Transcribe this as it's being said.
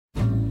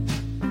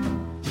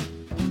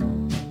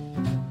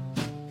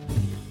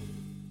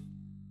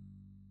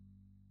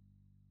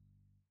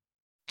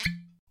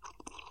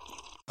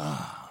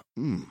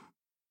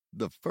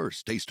The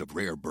first taste of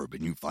rare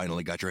bourbon you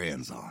finally got your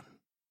hands on.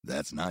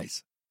 That's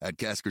nice. At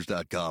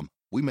Caskers.com,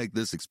 we make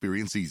this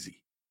experience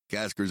easy.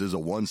 Caskers is a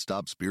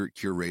one-stop spirit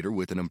curator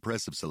with an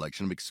impressive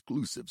selection of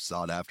exclusive,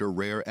 sought-after,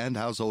 rare, and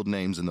household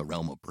names in the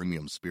realm of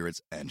premium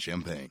spirits and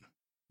champagne.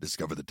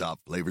 Discover the top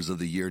flavors of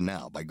the year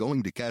now by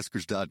going to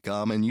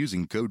Caskers.com and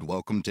using code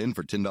WELCOME10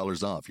 for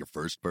 $10 off your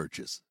first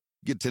purchase.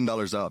 Get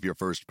 $10 off your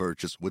first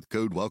purchase with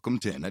code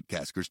WELCOME10 at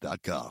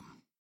Caskers.com.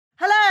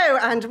 Hello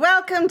and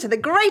welcome to The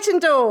Great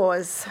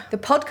Indoors, the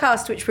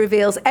podcast which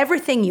reveals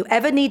everything you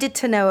ever needed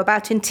to know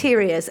about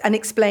interiors and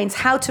explains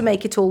how to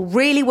make it all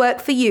really work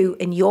for you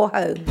in your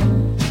home.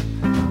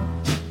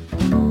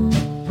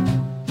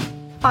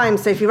 I'm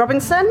Sophie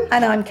Robinson.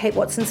 And I'm Kate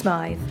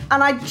Watson-Smythe.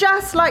 And I'd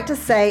just like to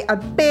say a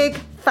big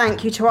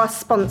thank you to our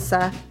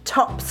sponsor,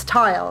 Tops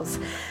Tiles.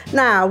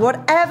 Now,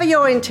 whatever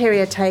your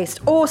interior taste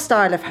or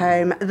style of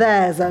home,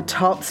 there's a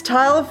Tops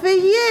Tile for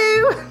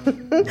you.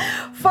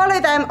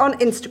 Follow them on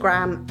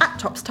Instagram at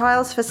Tops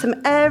Tiles for some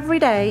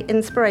everyday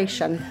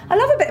inspiration. I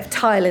love a bit of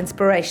tile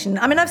inspiration.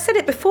 I mean, I've said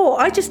it before,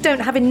 I just don't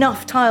have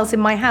enough tiles in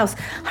my house.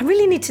 I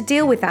really need to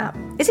deal with that.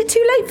 Is it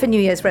too late for New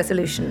Year's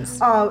resolutions?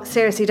 Oh,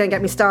 seriously, don't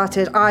get me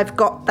started. I've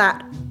got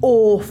that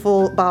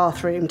awful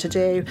bathroom to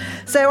do.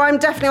 So I'm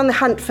definitely on the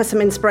hunt for some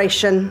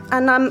inspiration.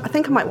 And I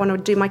think I might want to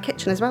do my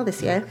kitchen as well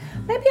this year.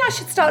 Maybe I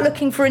should start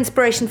looking for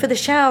inspiration for the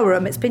shower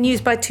room. It's been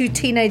used by 2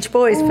 teenage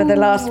boys for the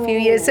last few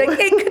years, so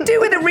it could do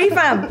with a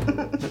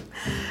revamp.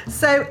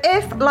 So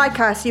if, like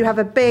us, you have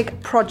a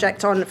big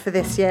project on for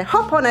this year,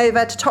 hop on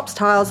over to Tops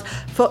Tiles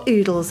for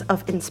oodles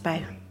of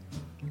inspo.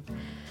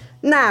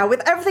 Now,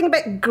 with everything a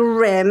bit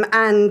grim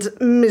and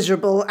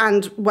miserable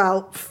and,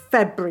 well,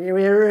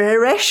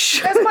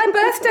 February-ish. That's my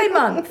birthday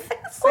month.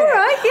 All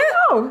right, yeah.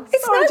 Oh,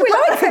 it's nice. We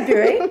like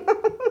February.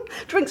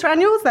 Drinks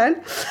around yours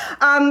then.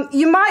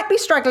 You might be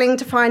struggling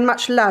to find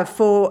much love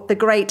for the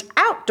great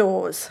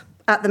outdoors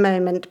at the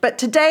moment, but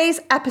today's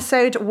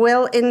episode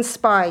will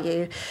inspire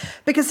you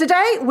because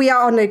today we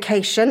are on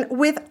location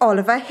with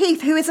Oliver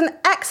Heath, who is an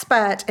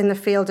expert in the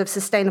field of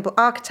sustainable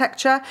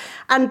architecture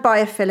and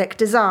biophilic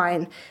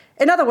design.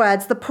 In other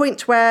words, the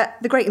point where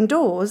the great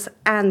indoors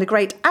and the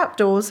great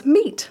outdoors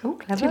meet. Oh,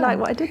 clever. Do you like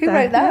what I did Who there?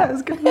 wrote that? Yeah, it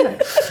was good, wasn't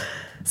it?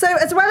 So,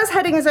 as well as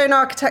heading his own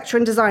architecture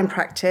and design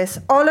practice,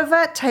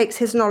 Oliver takes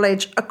his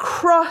knowledge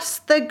across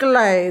the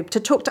globe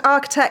to talk to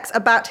architects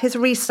about his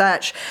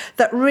research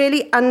that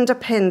really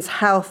underpins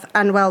health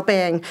and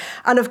well-being.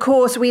 And of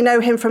course, we know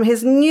him from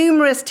his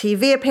numerous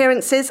TV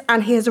appearances,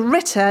 and he has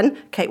written,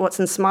 Kate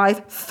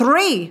Watson-Smythe,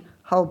 3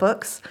 whole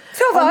books.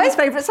 So have I. His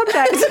favourite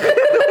subject.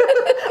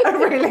 Oh,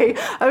 really?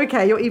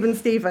 Okay, you're even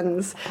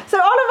Stevens. So,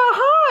 Oliver,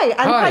 hi,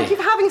 and Hi. thank you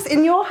for having us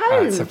in your home.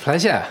 Oh, it's a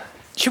pleasure.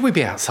 Should we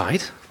be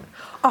outside?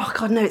 Oh,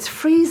 God, no, it's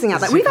freezing out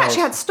there. It's We've cold.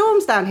 actually had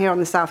storms down here on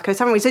the south coast,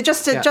 haven't we? So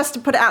just to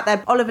put it out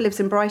there, Oliver lives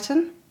in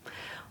Brighton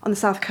on the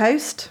south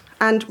coast.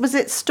 And was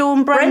it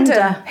Storm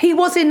Brenda? He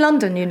was in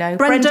London, you know.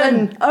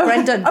 Brendan. Oh,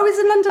 Brendan. Oh, he's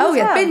in London Oh, as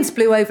yeah, well? bins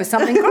blew over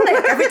something chronic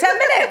every 10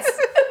 minutes.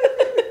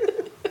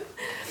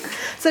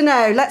 So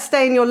no, let's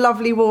stay in your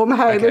lovely warm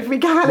home Okay. if we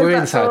can. We're if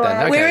that's inside all then,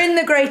 right. okay. We're in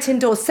the great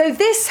indoors. So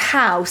this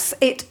house,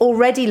 it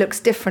already looks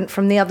different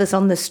from the others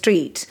on the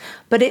street,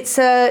 but it's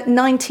a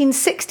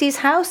 1960s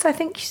house, I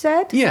think you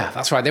said? Yeah,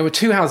 that's right. There were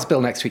 2 houses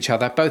built next to each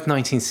other, both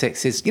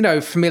 1960s. You know,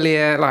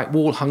 familiar, like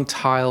wall-hung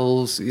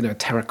tiles, you know,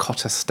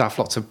 terracotta stuff,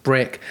 lots of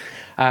brick,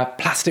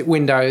 plastic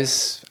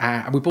windows.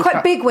 We bought Quite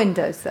about- big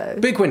windows, though.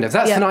 Big windows.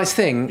 That's Yeah. the nice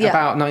thing Yeah.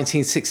 about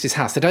 1960s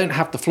house. They don't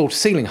have the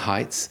floor-to-ceiling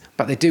heights,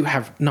 but they do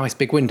have nice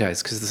big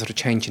windows because of the sort of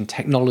change in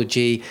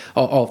technology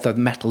of the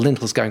metal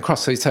lintels going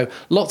across. So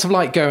lots of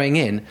light going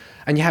in,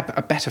 and you have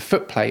a better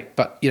footplate,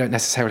 but you don't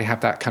necessarily have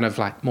that kind of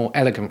like more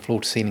elegant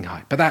floor-to-ceiling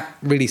height. But that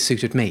really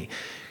suited me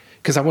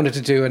because I wanted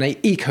to do an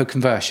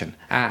eco-conversion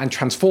and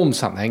transform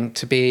something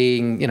to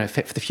being, you know,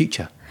 fit for the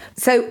future.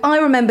 So I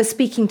remember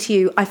speaking to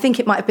you, I think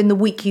it might have been the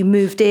week you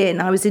moved in.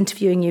 I was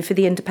interviewing you for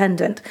The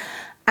Independent.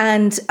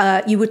 And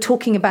you were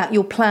talking about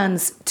your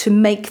plans to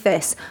make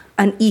this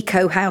an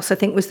eco house, I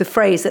think was the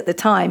phrase at the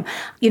time.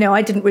 You know,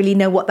 I didn't really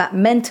know what that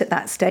meant at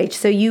that stage.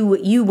 So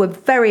you were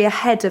very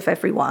ahead of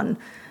everyone,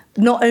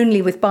 not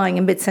only with buying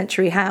a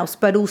mid-century house,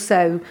 but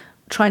also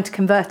trying to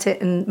convert it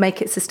and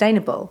make it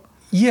sustainable.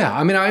 Yeah,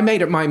 I mean, I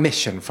made it my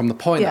mission from the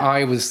point Yeah. that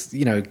I was,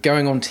 you know,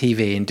 going on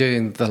TV and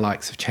doing the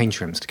likes of change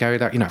rooms to go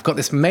that, you know, I've got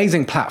this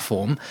amazing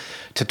platform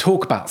to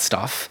talk about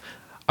stuff.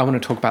 I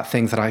want to talk about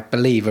things that I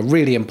believe are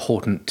really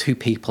important to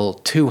people,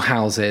 to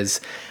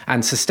houses,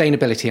 and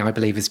sustainability, I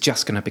believe, is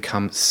just going to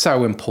become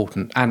so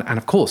important. And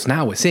of course,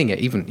 now we're seeing it,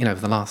 even, you know,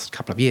 over the last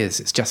couple of years,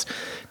 it's just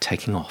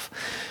taking off.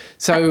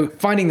 So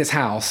finding this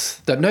house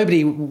that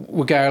nobody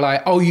would go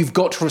like, oh, you've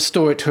got to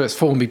restore it to its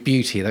former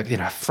beauty. That,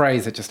 a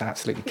phrase that just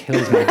absolutely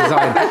kills my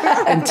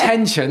design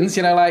intentions.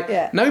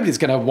 Nobody's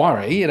going to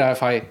worry,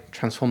 if I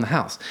transform the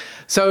house.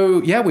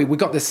 So yeah, we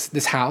got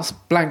this house,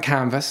 blank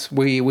canvas.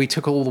 We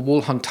took all the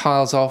wall hung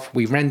tiles off.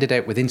 We rendered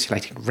it with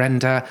insulating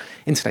render,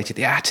 insulated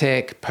the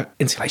attic, put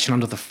insulation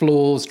under the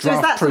floors,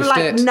 draft-proofed So is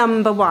that it.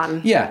 number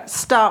one? Yeah.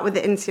 Start with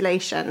the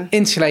insulation.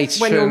 Insulation.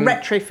 When you're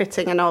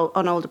retrofitting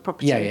on older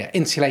property. Yeah.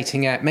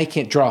 Insulating it, making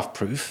it draft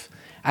proof.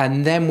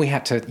 And then we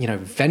had to,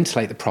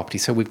 ventilate the property.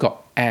 So we've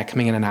got air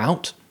coming in and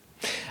out.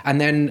 And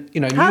then,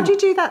 How do you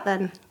do that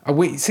then?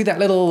 We see that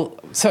little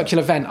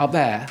circular vent up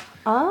there?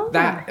 Oh.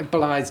 That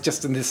belies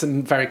just in this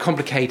very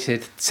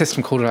complicated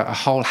system called a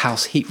whole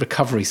house heat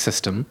recovery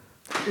system.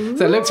 Ooh.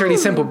 So it looks really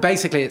simple.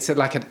 Basically, it's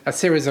like a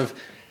series of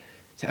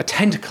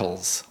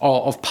tentacles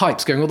of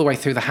pipes going all the way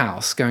through the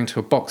house, going to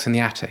a box in the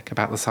attic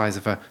about the size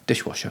of a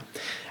dishwasher.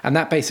 And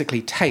that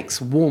basically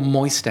takes warm,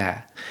 moist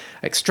air,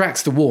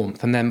 extracts the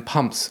warmth, and then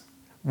pumps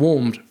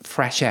warmed,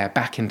 fresh air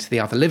back into the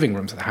other living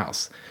rooms of the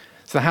house.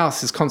 So the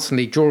house is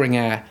constantly drawing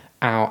air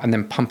out and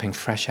then pumping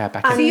fresh air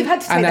back in. So you've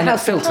had to take the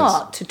house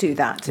apart to do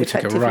that, we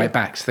took it right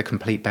back to the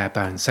complete bare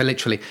bones. So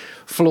literally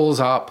floors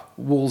up,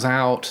 walls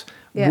out,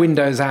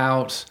 windows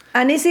out.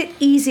 And is it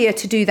easier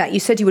to do that? You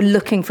said you were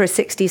looking for a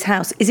 60s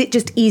house. Is it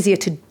just easier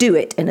to do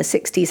it in a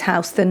 60s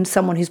house than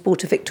someone who's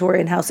bought a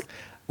Victorian house?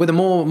 With a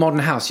more modern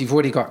house, you've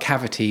already got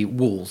cavity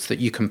walls that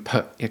you can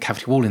put your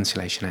cavity wall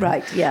insulation in.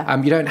 Right,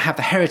 yeah. You don't have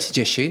the heritage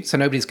issue, so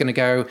nobody's going to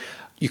go,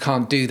 you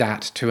can't do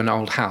that to an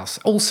old house.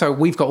 Also,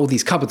 we've got all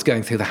these cupboards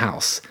going through the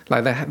house.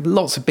 Like, there have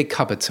lots of big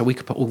cupboards, so we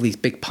could put all these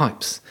big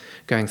pipes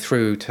going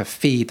through to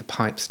feed the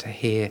pipes to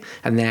here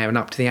and there and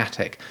up to the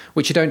attic,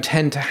 which you don't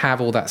tend to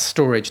have all that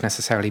storage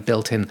necessarily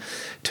built in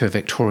to a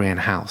Victorian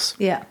house.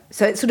 Yeah,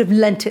 so it sort of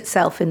lent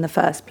itself in the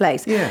first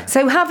place. Yeah.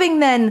 So having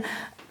then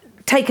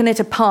taken it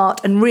apart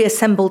and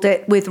reassembled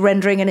it with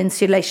rendering and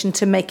insulation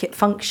to make it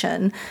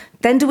function,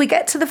 then do we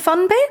get to the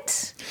fun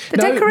bit? The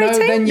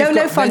decorating?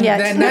 No fun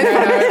yet. I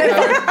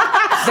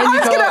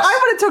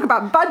want to talk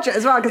about budget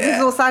as well, because this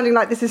is all sounding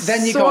like this is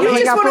You just want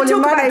to talk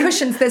about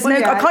cushions.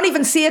 I can't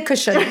even see a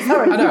cushion.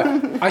 Sorry. I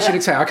know. I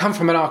should say, I come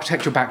from an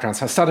architectural background,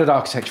 so I studied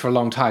architecture for a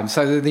long time.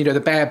 So, the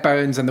bare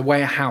bones and the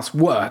way a house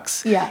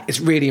works is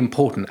really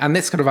important. And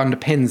this kind of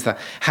underpins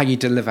how you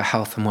deliver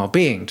health and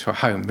well-being to a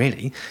home,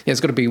 really. It's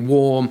got to be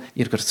warm.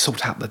 You've got to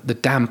sort out the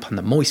damp and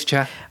the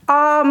moisture.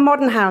 Are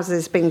modern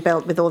houses being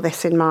built with all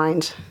this in mind?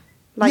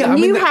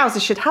 New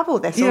houses should have all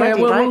this already,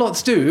 right? Well,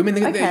 lots do. I mean,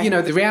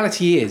 the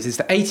reality is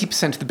that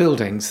 80% of the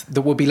buildings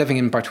that we'll be living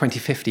in by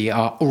 2050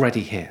 are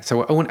already here. So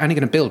we're only going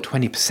to build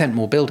 20%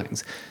 more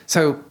buildings.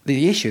 So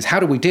the issue is, how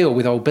do we deal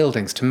with old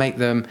buildings to make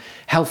them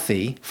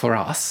healthy for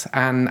us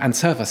and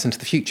serve us into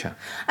the future?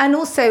 And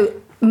also,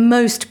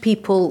 most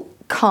people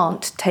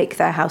can't take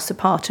their house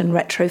apart and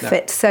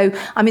retrofit. No. So,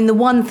 I mean, the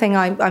one thing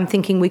I'm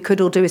thinking we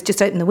could all do is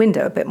just open the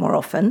window a bit more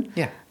often.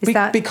 Yeah.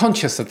 Be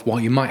conscious of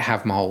you might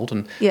have mould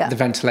and the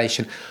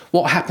ventilation.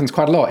 What happens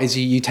quite a lot is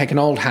you take an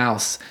old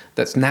house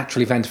that's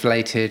naturally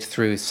ventilated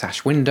through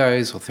sash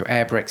windows or through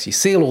air bricks. You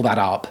seal all that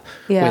up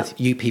with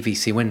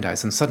UPVC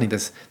windows, and suddenly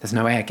there's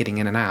no air getting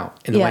in and out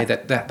in the way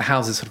that the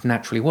houses sort of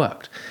naturally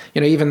worked.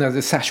 Even though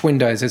the sash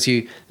windows, as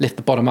you lift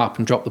the bottom up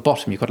and drop the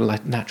bottom, you've got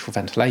a natural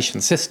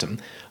ventilation system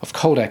of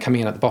cold air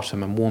coming in at the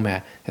bottom and warm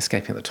air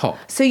escaping at the top.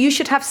 So you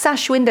should have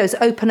sash windows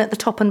open at the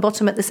top and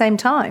bottom at the same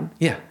time?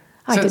 Yeah.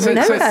 I didn't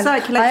know that.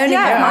 I only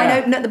have mine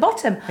open at the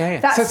bottom.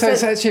 Yeah. So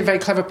it's actually a very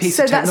clever piece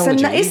of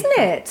technology. Isn't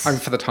it?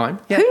 For the time.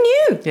 Yeah. Who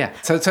knew? Yeah.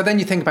 So then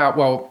you think about,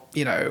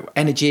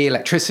 energy,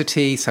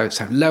 electricity, so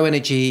low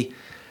energy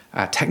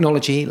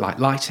technology like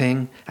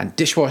lighting and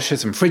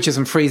dishwashers and fridges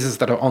and freezers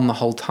that are on the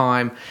whole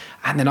time,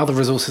 and then other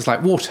resources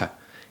like water.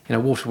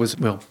 Water was a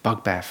real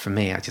bugbear for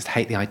me. I just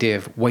hate the idea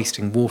of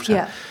wasting water.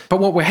 Yeah. But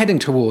what we're heading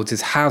towards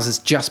is houses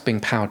just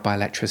being powered by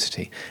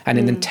electricity. And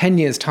in 10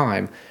 years'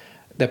 time,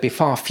 there'll be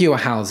far fewer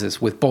houses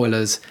with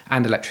boilers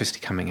and electricity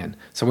coming in.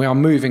 So we are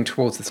moving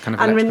towards this kind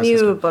of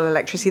renewable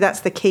electricity.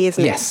 That's the key,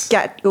 isn't it? Yes.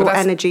 Get your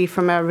energy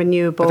from a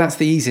renewable. But that's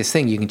the easiest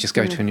thing. You can just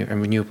go to a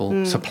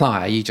renewable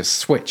supplier. You just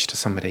switch to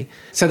somebody.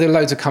 So there are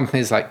loads of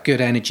companies like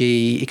Good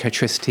Energy,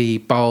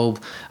 Ecotricity,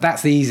 Bulb.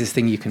 That's the easiest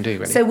thing you can do,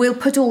 really. So we'll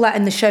put all that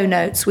in the show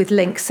notes with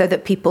links so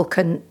that people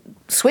can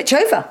switch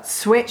over.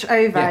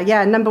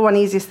 Number one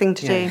easiest thing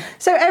to do.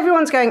 So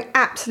everyone's going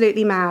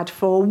absolutely mad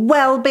for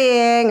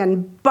well-being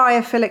and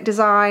biophilic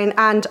design,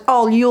 and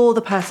you're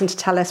the person to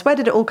tell us, where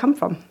did it all come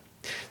from?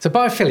 So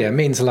biophilia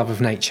means a love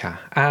of nature,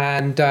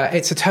 and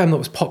it's a term that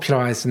was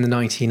popularised in the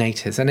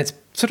 1980s, and it's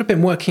sort of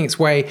been working its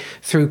way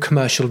through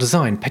commercial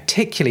design,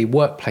 particularly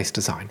workplace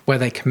design, where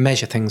they can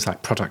measure things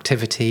like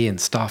productivity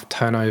and staff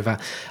turnover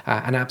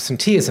and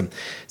absenteeism.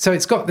 So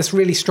it's got this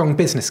really strong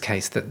business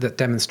case that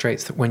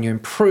demonstrates that when you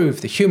improve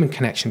the human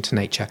connection to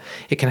nature,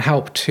 it can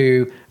help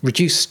to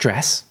reduce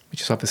stress, which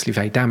is obviously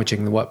very damaging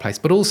in the workplace,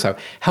 but also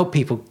help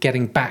people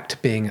getting back to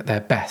being at their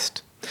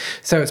best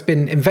So it's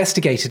been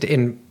investigated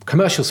in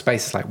commercial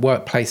spaces like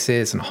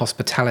workplaces and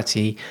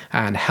hospitality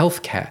and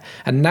healthcare.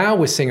 And now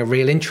we're seeing a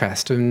real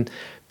interest in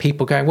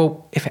people going,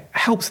 well, if it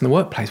helps in the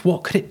workplace,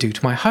 what could it do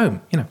to my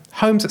home?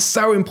 Homes are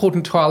so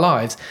important to our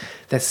lives.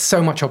 There's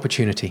so much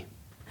opportunity.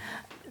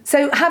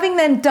 So having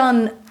then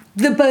done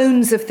the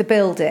bones of the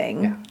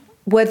building,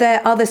 were there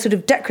other sort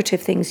of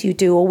decorative things you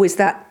do, or was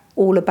that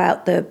all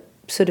about the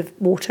sort of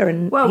water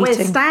and Well, heating?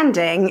 we're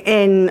standing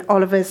in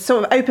Oliver's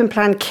sort of open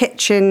plan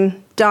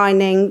kitchen,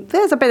 dining.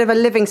 There's a bit of a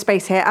living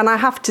space here. And I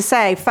have to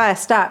say,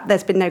 first up,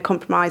 there's been no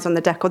compromise on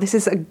the decor. This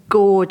is a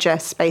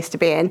gorgeous space to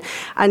be in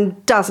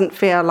and doesn't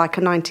feel like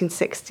a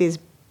 1960s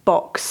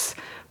box.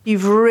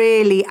 You've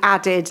really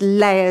added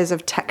layers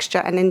of texture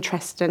and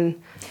interest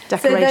and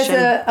decoration. So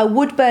there's a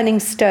wood-burning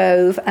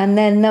stove, and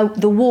then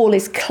the wall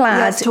is clad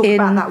Let's talk in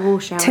about that wall,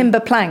 shall we? timber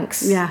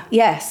planks. Yeah.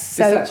 Yes.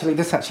 So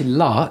This actually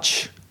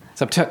larch,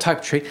 it's a type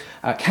of tree,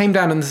 came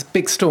down in this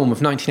big storm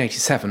of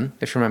 1987,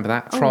 if you remember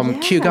that, from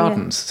Kew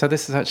Gardens. So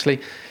this is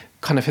actually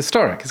kind of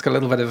historic. It's got a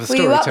little bit of a story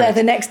to it. were you up there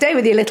the next day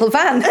with your little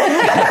van?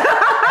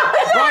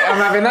 Right, I'm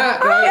having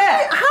that.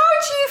 Right. How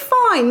do you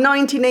find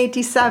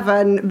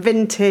 1987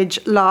 vintage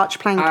larch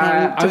planking?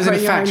 I was in a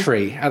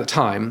factory at the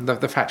time,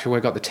 the factory where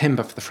I got the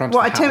timber for the front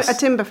of the house. A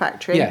timber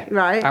factory? Yeah,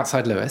 right.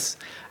 outside Lewis.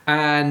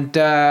 And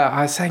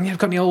I was saying, I've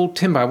got any old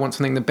timber, I want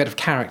something with a bit of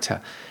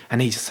character.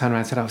 And he just turned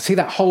around and said, oh, see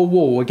that whole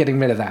wall, we're getting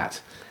rid of that.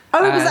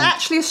 Oh, it was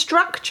actually a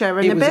structure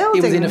in a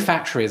building? It was in a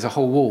factory as a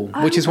whole wall,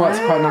 which is why it's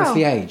quite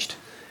nicely aged.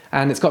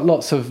 And it's got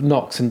lots of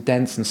knocks and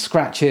dents and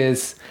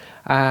scratches.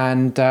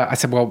 And I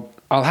said, well,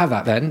 I'll have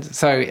that then.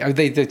 So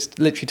they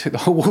literally took the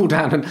whole wall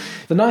down. And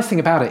the nice thing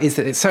about it is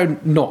that it's so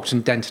knocked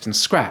and dented and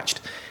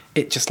scratched,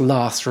 it just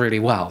lasts really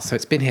well. So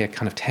it's been here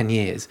kind of 10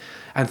 years.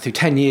 And through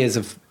 10 years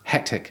of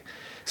hectic,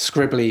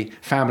 scribbly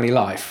family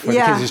life, where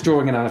the kids are just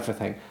drawing in on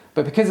everything.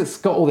 But because it's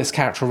got all this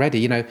character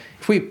already,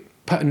 if we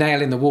put a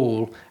nail in the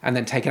wall and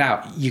then take it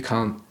out, you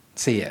can't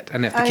see it.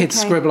 And if the kids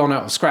scribble on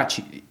it or scratch,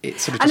 it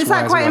sort of just And is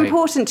that quite away.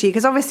 important to you?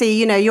 Because obviously,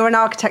 you're an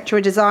architect, you're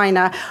a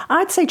designer.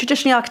 I'd say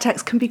traditionally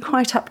architects can be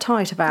quite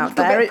uptight about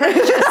their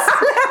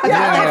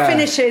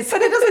finishes.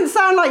 But it doesn't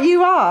sound like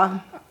you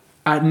are.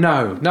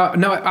 No.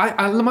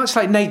 I much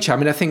like nature. I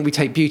mean, I think we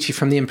take beauty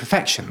from the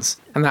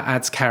imperfections, and that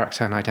adds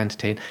character and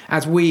identity. And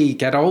as we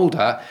get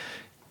older,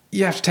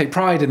 you have to take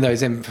pride in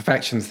those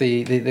imperfections,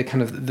 the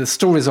kind of the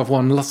stories of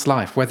one lost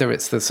life, whether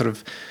it's the sort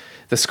of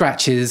the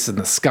scratches and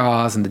the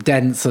scars and the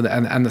dents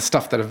and the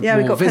stuff that are more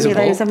we've got visible.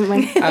 plenty of those, haven't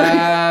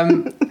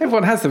we?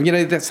 Everyone has them.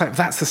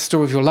 That's the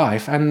story of your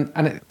life, and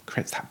it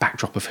creates that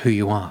backdrop of who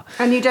you are.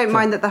 And you don't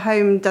mind that the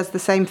home does the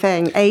same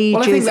thing,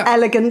 ages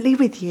elegantly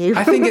with you.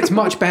 I think it's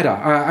much better.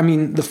 I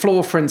mean, the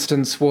floor, for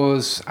instance,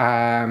 was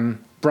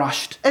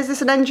brushed. Is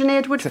this an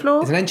engineered wood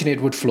floor? It's an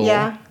engineered wood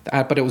floor,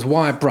 but it was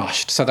wire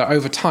brushed, so that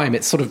over time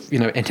it sort of,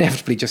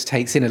 inevitably just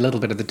takes in a little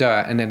bit of the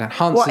dirt and then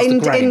enhances the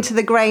grain. Into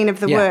the grain of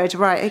the wood,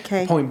 right,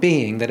 okay. The point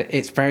being that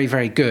it's very,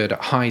 very good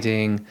at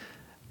hiding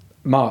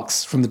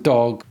marks from the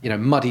dog,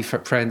 muddy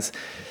footprints,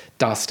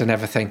 dust and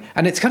everything.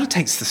 And it kind of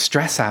takes the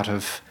stress out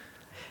of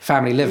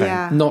family living,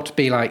 not to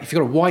be like, if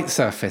you've got a white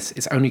surface,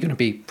 it's only going to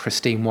be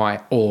pristine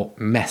white or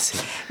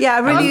messy. Yeah,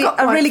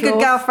 a really good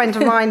girlfriend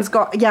of mine's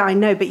got, I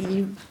know, but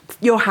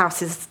your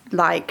house is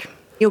like,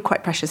 you're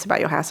quite precious about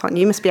your house, aren't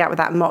you? You must be out with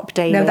that mop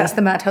daily. No, that's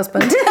the mad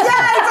husband. Exactly,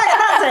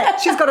 that's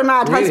it. She's got a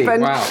mad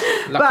husband. Wow,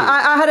 lucky. But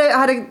I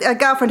had a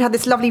girlfriend who had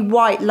this lovely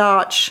white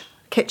larch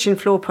kitchen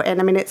floor put in.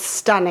 I mean, it's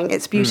stunning,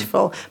 it's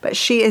beautiful, but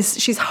she's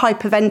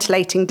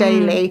hyperventilating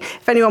daily.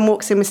 If anyone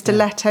walks in with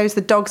stilettos,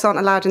 the dogs aren't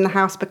allowed in the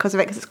house because of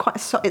it, because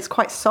it's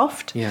quite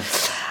soft. Yeah.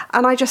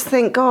 And I just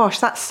think, gosh,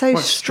 that's so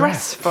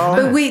stressful.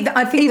 But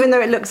I think even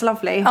though it looks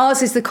lovely.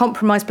 Ours is the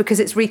compromise because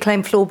it's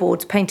reclaimed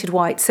floorboards painted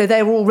white, so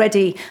they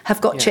already have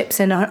got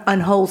chips and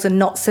holes and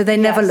knots, so they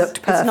never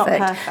looked perfect. It's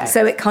not perfect.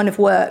 So it kind of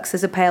works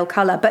as a pale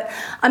colour. But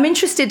I'm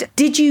interested,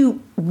 did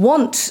you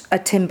want a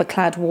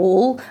timber-clad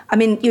wall? I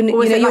mean, you're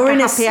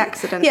in a happy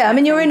accident. Yeah, I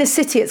mean, you're in a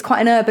city, it's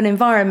quite an urban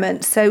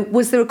environment, so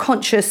was there a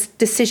conscious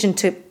decision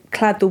to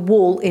clad the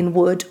wall in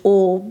wood,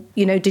 or,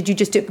 did you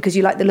just do it because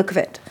you like the look of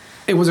it?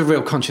 It was a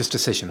real conscious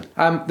decision.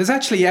 There's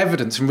actually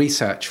evidence and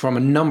research from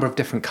a number of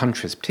different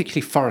countries,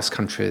 particularly forest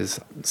countries,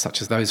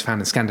 such as those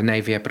found in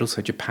Scandinavia, but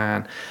also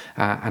Japan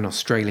and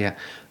Australia,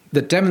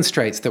 that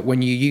demonstrates that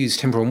when you use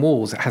timber on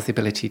walls, it has the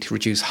ability to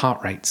reduce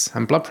heart rates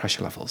and blood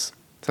pressure levels.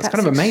 So that's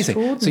kind of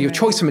amazing. So your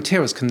choice of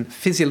materials can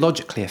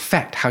physiologically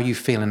affect how you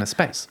feel in a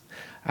space.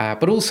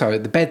 But also,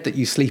 the bed that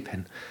you sleep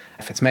in,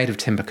 if it's made of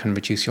timber, can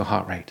reduce your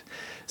heart rate.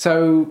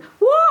 So...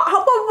 What?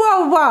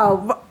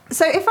 Whoa.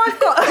 So if I've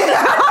got...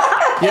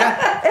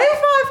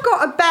 If I've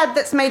got a bed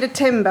that's made of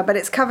timber, but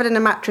it's covered in a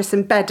mattress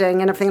and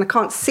bedding and everything, and I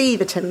can't see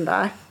the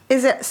timber,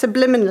 is it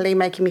subliminally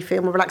making me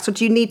feel more relaxed, or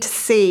do you need to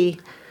see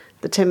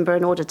the timber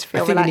in order to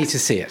feel relaxed? I think you need to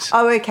see it.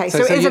 Oh, okay.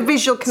 So it is a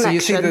visual connection. So you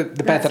see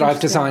the bed that I've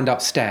designed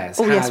upstairs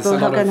has a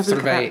lot of sort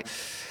of a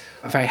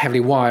very heavily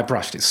wire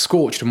brushed, it's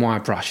scorched and wire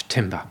brushed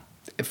timber.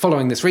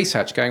 Following this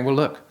research going, well,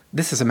 look,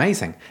 this is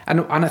amazing.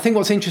 And I think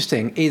what's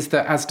interesting is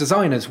that as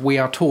designers, we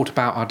are taught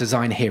about our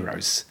design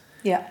heroes.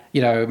 Yeah.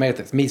 Maybe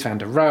it's Mies van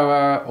der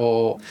Rohe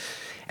or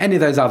any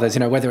of those others,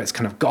 whether it's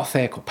kind of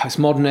Gothic or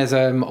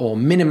postmodernism or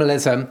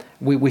minimalism,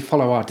 we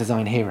follow our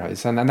design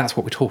heroes, and that's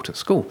what we're taught at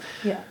school.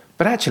 Yeah.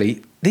 But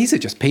actually, these are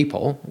just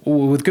people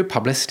with good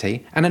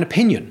publicity and an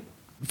opinion.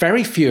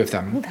 Very few of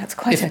them. Ooh, that's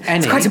quite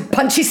any, a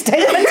punchy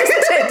statement,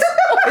 isn't it?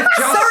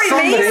 Sorry,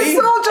 Mies. It's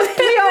all just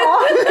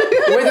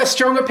PR. with a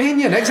strong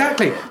opinion,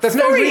 exactly. There's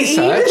no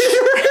research.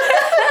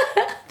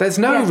 There's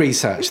no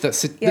research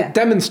that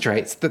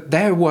demonstrates that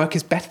their work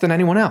is better than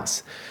anyone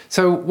else.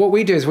 So what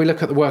we do is we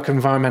look at the work of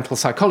environmental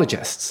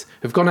psychologists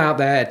who've gone out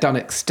there, done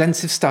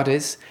extensive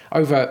studies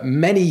over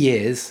many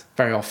years,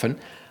 very often,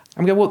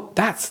 and we go, well,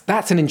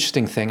 that's an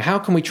interesting thing. How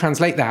can we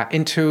translate that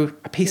into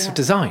a piece of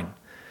design?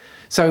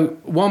 So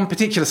one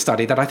particular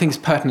study that I think is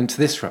pertinent to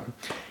this room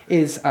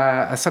is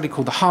a study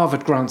called the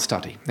Harvard Grant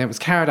Study. It was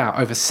carried out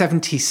over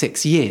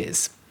 76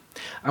 years.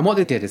 And what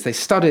they did is they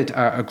studied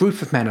a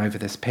group of men over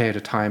this period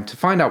of time to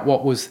find out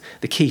what was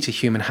the key to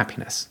human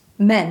happiness.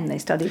 Men they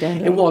studied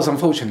only. It was,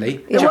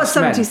 unfortunately. It was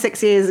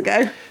 76 years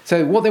ago.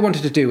 So what they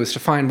wanted to do was to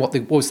find what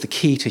was the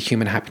key to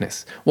human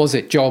happiness. Was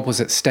it job? Was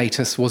it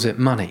status? Was it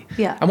money?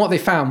 Yeah. And what they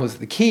found was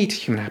the key to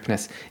human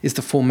happiness is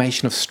the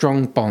formation of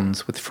strong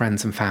bonds with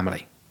friends and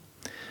family.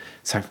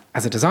 So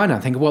as a designer, I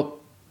think, well,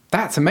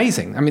 that's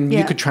amazing. I mean,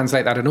 you could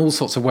translate that in all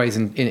sorts of ways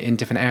in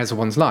different areas of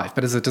one's life.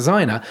 But as a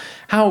designer,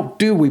 how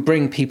do we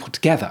bring people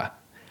together?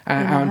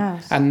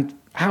 And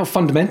how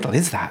fundamental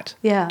is that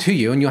to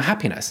you and your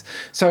happiness?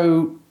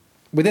 So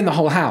within the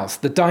whole house,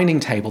 the dining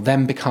table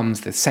then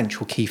becomes the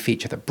central key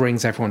feature that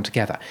brings everyone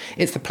together.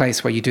 It's the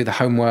place where you do the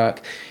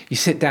homework, you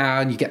sit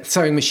down, you get the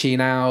sewing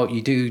machine out,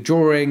 you do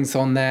drawings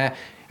on there,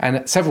 and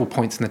at several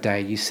points in the day,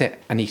 you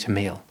sit and eat a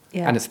meal.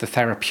 Yeah. And it's the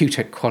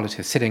therapeutic quality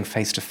of sitting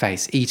face to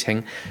face,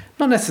 eating,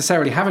 not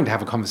necessarily having to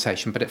have a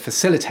conversation, but it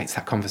facilitates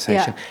that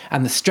conversation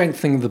and the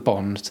strengthening of the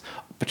bonds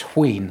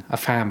between a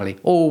family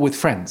or with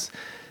friends.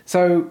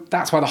 So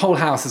that's why the whole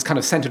house is kind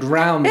of centred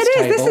around this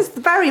table. This is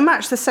very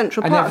much the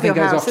central part of your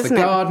house, isn't it?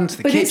 And everything goes off to the garden, to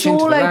the kitchen, to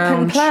the lounge. But it's all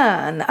open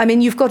plan. I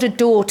mean, you've got a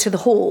door to the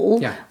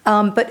hall,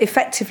 but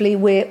effectively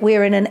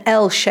we're in an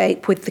L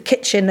shape with the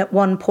kitchen at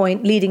one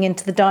point leading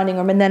into the dining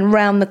room and then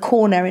round the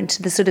corner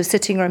into the sort of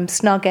sitting room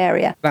snug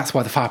area. That's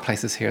why the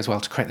fireplace is here as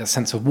well, to create that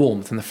sense of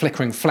warmth and the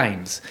flickering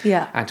flames.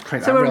 Yeah. And to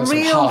create that real sort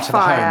of heart of the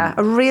home.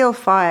 A real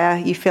fire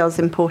you feel is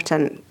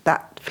important,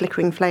 that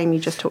flickering flame you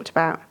just talked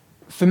about.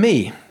 For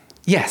me,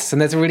 yes,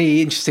 and there's a really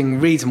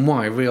interesting reason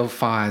why real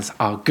fires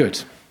are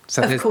good.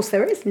 So of course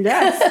there is,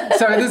 yes.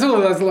 So there's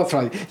lots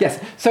of ideas. Yes,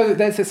 so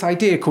there's this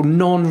idea called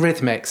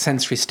non-rhythmic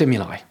sensory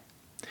stimuli,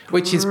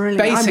 which is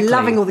basically... I'm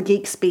loving all the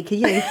geek speak, are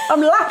you?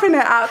 I'm lapping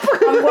it up.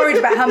 I'm worried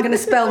about how I'm going to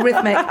spell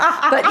rhythmic,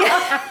 but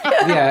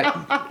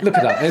yeah, look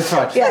it up, it's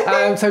fine.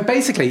 Yeah. So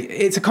basically,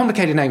 it's a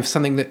complicated name for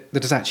something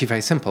that is actually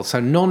very simple. So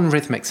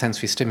non-rhythmic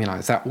sensory stimuli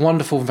is that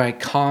wonderful, very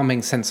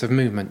calming sense of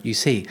movement you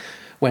see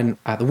when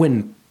the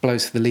wind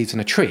blows through the leaves in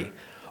a tree,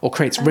 or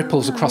creates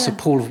ripples across a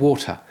pool of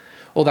water,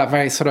 or that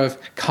very sort of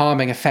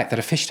calming effect that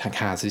a fish tank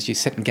has as you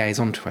sit and gaze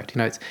onto it.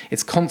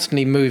 It's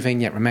constantly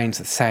moving yet remains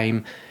the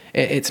same.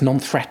 It's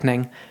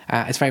non-threatening.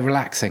 It's very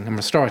relaxing and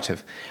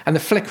restorative. And the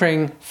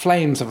flickering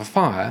flames of a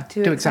fire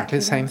do exactly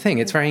the same thing.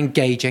 It's very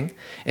engaging.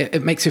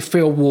 It makes you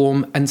feel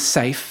warm and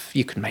safe.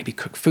 You can maybe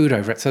cook food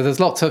over it. So there's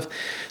lots of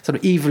sort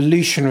of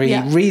evolutionary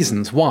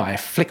reasons why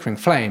flickering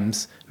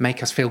flames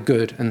make us feel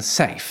good and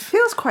safe.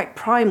 Feels quite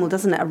primal,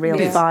 doesn't it, a real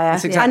fire?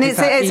 It's exactly and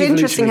it's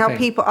interesting how thing.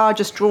 People are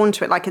just drawn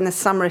to it. Like in the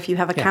summer, if you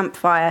have a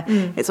campfire,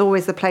 it's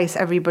always the place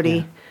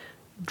everybody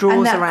draws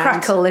and that around.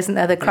 Crackle, isn't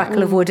there? The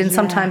crackle of wood and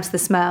sometimes the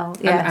smell.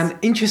 Yes. And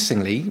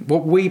interestingly,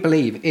 what we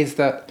believe is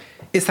that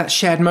it's that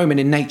shared moment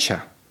in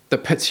nature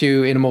that puts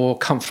you in a more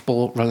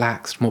comfortable,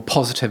 relaxed, more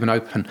positive and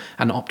open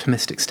and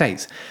optimistic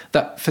states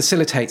that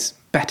facilitates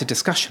better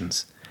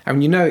discussions.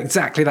 And you know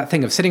exactly that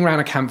thing of sitting around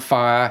a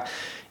campfire.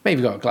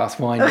 Maybe you've got a glass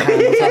of wine in your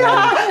hand or something.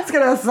 I was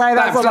going to say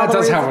that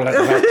does have a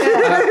little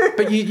bit.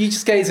 But you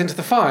just gaze into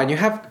the fire and you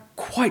have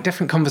quite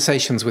different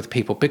conversations with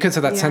people because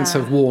of that sense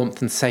of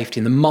warmth and safety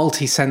and the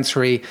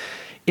multi-sensory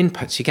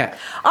inputs you get.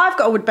 I've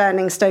got a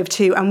wood-burning stove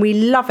too, and we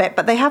love it,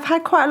 but they have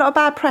had quite a lot of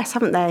bad press,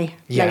 haven't they?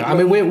 Yeah, lately? I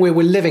mean,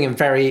 we're living in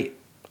very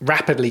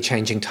rapidly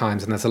changing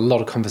times, and there's a lot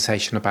of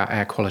conversation about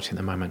air quality at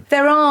the moment.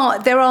 There are.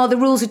 The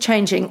rules are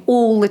changing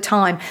all the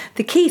time.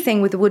 The key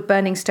thing with the wood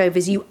burning stove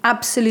is you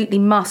absolutely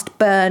must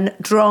burn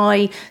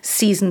dry,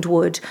 seasoned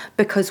wood,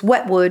 because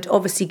wet wood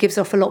obviously gives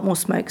off a lot more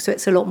smoke, so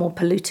it's a lot more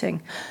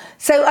polluting.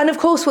 So, and of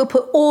course, we'll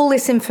put all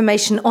this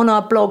information on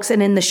our blogs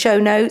and in the show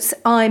notes.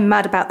 I'm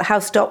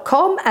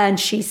madaboutthehouse.com and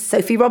she's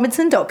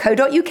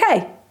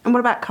sophierobinson.co.uk. And what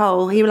about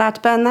coal? Are you allowed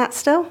to burn that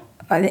still?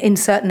 In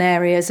certain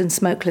areas, and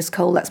smokeless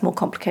coal, that's more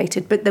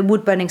complicated. But the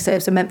wood-burning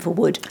stoves are meant for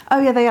wood.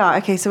 Oh, yeah, they are.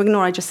 Okay, so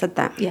ignore I just said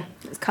that. Yeah,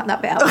 let's cut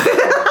that bit out.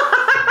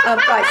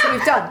 Right, so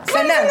we've done.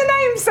 Clues in the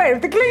name,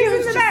 Soph. The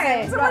clues in the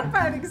name. It's a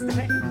wood-burning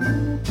stove.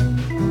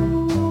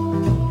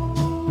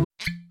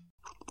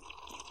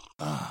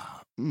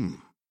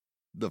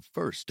 The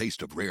first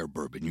taste of rare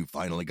bourbon you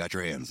finally got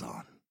your hands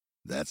on.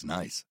 That's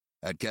nice.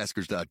 At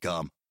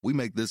Caskers.com, we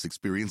make this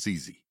experience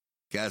easy.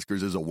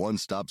 Caskers is a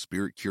one-stop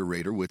spirit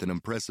curator with an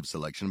impressive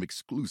selection of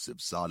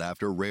exclusive,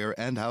 sought-after, rare,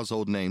 and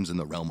household names in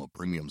the realm of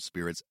premium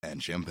spirits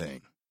and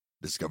champagne.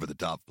 Discover the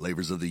top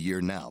flavors of the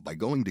year now by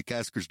going to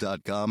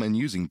Caskers.com and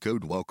using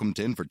code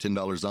WELCOME10 for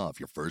 $10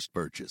 off your first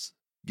purchase.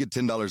 Get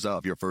 $10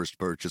 off your first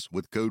purchase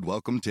with code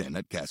WELCOME10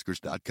 at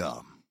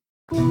Caskers.com.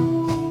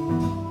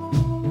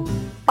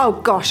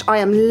 Oh gosh, I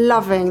am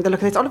loving the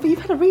look of this. Oliver,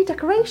 you've had a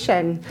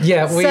redecoration.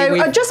 Yeah,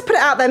 I just put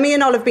it out there. Me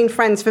and Oliver have been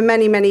friends for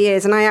many, many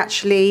years, and I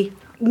actually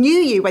knew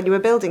you when you were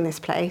building this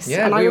place.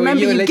 Yeah, and I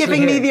remember you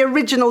giving me the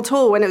original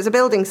tour when it was a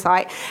building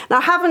site. Now,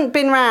 I haven't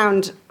been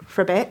round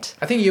for a bit.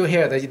 I think you were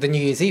here at the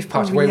New Year's Eve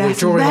party where we were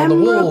drawing on the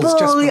walls.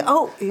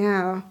 Oh,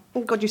 yeah.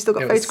 Oh, God, you've still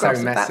got photographs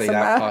so messy, of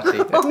that party.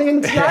 on the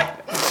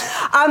internet.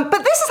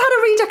 But this has had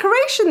a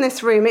redecoration,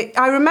 this room.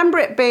 I remember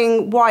it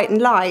being white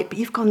and light, but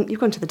you've gone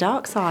to the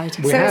dark side.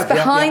 It's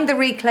behind the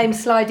reclaimed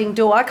sliding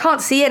door. I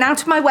can't see it,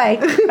 out of my way.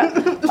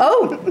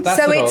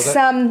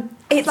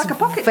 It's like a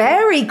pocket.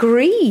 Very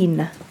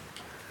green.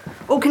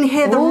 Oh, can you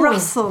hear the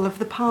rustle of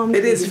the palm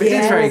trees? It is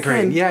very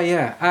green.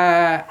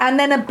 Yeah. And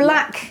then a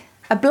black.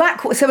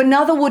 So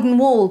another wooden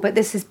wall, but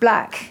this is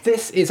black.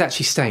 This is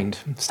actually stained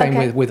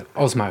with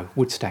Osmo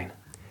wood stain.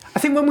 I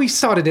think when we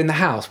started in the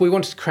house, we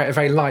wanted to create a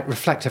very light,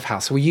 reflective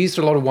house. So we used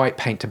a lot of white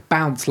paint to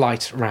bounce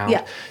light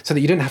around so that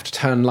you didn't have to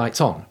turn lights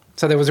on.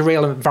 So there was a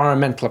real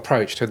environmental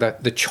approach to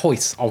the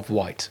choice of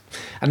white.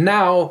 And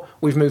now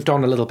we've moved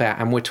on a little bit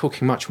and we're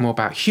talking much more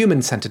about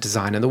human-centered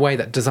design and the way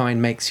that design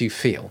makes you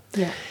feel.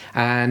 Yeah.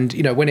 And,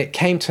 when it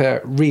came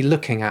to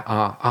re-looking at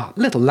our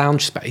little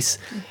lounge space...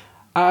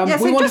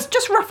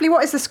 just roughly,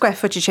 what is the square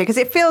footage here? Because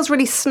it feels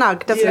really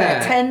snug, doesn't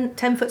it?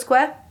 10 foot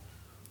square?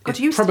 God,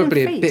 it's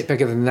probably a bit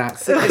bigger than that.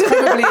 So it's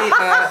probably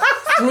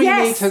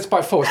 3 metres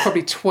by 4. It's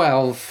probably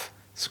 12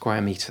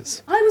 square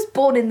metres. I was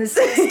born in the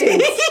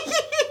 60s.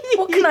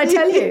 What can I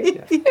tell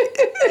you?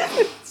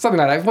 Yeah. Something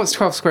like that. What's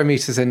 12 square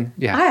metres in?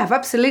 Yeah. I have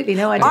absolutely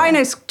no idea. I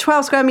know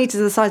 12 square metres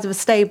is the size of a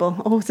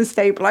stable. Oh, it's a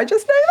stable. I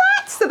just know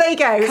that. So there you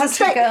go.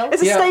 Country girl.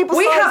 It's a stable.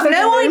 We have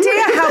no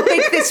idea how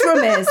big this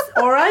room is,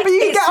 all right? But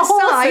you it's get a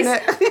horse in the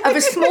size of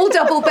a small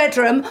double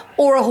bedroom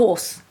or a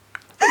horse.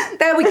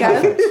 There we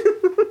go.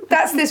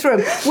 That's this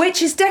room,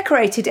 which is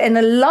decorated in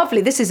a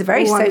lovely, this is a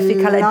very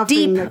Sophie colour,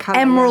 deep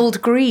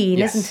emerald green,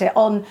 isn't it?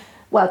 On,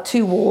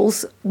 2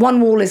 walls. One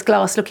wall is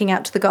glass looking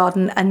out to the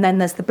garden, and then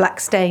there's the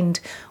black stained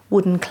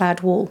wooden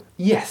clad wall.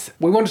 Yes,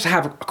 we wanted to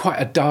have quite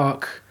a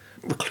dark,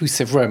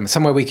 reclusive room,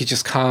 somewhere we could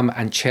just come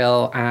and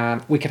chill,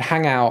 and we could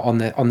hang out on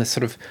this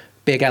sort of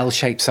big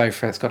L-shaped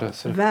sofa. It's got a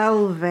sort of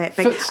velvet.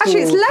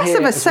 Actually, it's less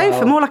of a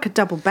sofa, more like a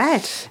double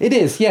bed. It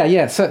is,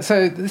 yeah. So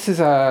this is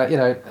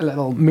a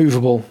little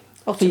movable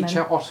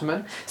feature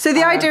ottoman. So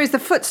the idea is the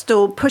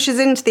footstool pushes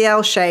into the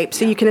L shape,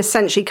 so you can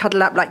essentially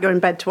cuddle up like you're in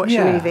bed to watch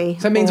a movie.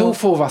 So it means all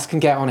 4 of us can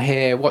get on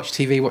here, watch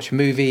TV, watch a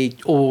movie,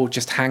 or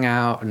just hang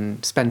out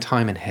and spend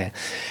time in here.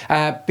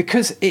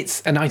 Because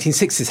it's a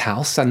 1960s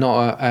house and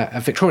not a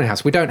Victorian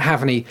house, we don't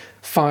have any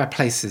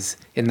fireplaces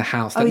in the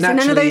house that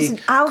naturally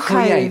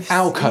create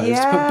alcoves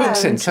to put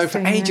books in. So for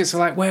ages, we're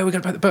like, where are we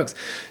going to put the books?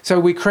 So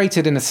we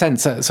created, in a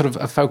sense, a sort of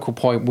a focal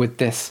point with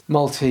this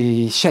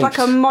multi-shaped... It's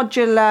like a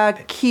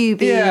modular,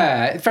 cubey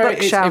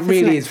bookshelf, it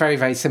really is very,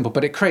 very simple,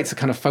 but it creates a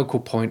kind of focal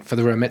point for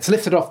the room. It's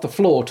lifted off the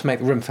floor to make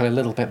the room feel a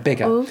little bit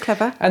bigger. Oh,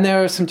 clever. And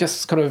there are some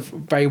just kind of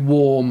very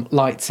warm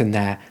lights in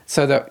there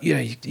so that,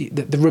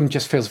 the room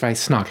just feels very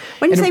snug.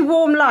 When you say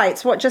warm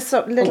lights, what, just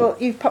sort of little...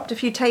 You've popped a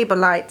few table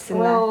lights in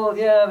there. Well,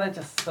 yeah, they're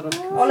just sort of...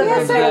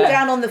 Oliver's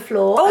down on the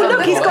floor. Oh,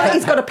 look,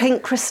 he's got a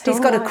pink crystal.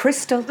 He's got a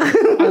crystal.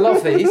 I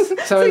love these.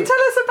 So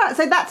tell us about...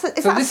 So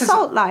is that a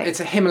salt light? It's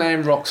a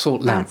Himalayan rock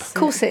salt lamp. Of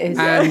course it is.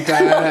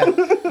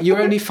 And you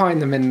only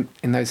find them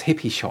in those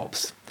hippie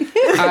shops.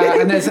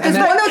 And there's 1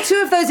 or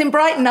 2 of those in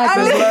Brighton, I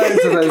believe.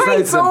 Loads of those.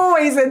 Kate's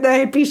always in the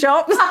hippie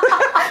shops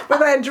with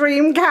their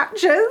dream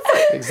catchers.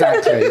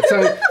 Exactly.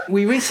 So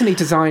we recently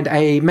designed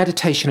a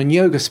meditation and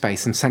yoga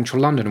space in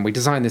central London, and we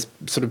designed this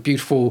sort of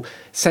beautiful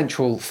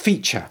central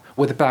feature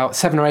with about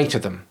 7 or 8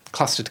 of them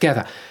clustered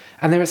together.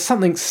 And there is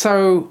something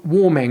so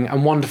warming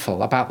and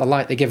wonderful about the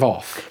light they give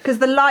off. Because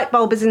the light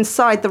bulb is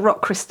inside the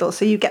rock crystal,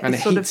 so you get and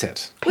this sort of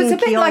it. Well,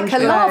 it's a bit like a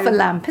lava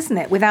lamp, isn't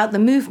it? Without the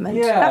movement.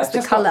 Yeah, that's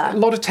the colour. A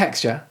lot of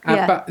texture,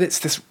 but it's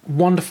this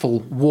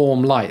wonderful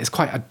warm light. It's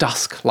quite a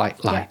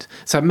dusk-like light. Yeah.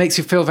 So it makes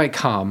you feel very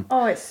calm.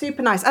 Oh, it's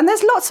super nice. And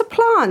there's lots of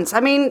plants.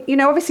 I mean,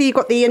 obviously you've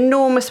got the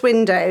enormous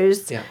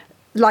windows. Yeah.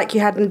 Like you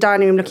had in the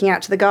dining room looking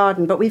out to the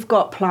garden, but we've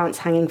got plants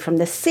hanging from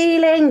the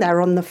ceiling,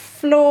 they're on the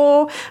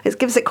floor. It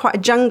gives it quite a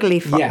jungly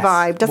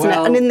vibe, doesn't it?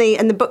 And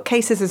in the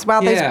bookcases as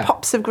well, those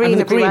pops of green.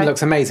 And the green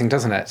looks amazing,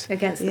 doesn't it?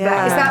 Against the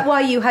back. Is that why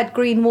you had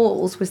green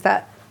walls? Was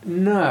that...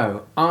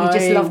 No, I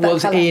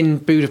was in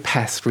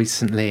Budapest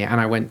recently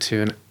and I went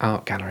to an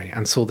art gallery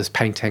and saw this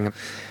painting,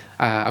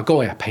 a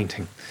Goya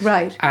painting.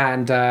 Right.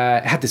 And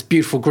it had this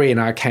beautiful green.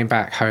 I came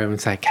back home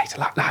and said, Kate,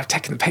 look, I've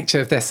taken a picture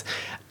of this.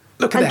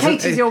 Look at this. And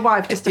Kate is your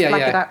wife, just to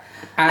flag it up.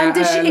 And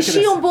is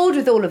she on board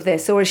with all of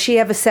this? Or has she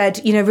ever said,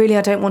 really,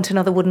 I don't want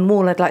another wooden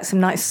wall. I'd like some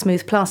nice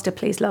smooth plaster,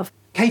 please, love?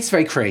 Kate's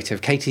very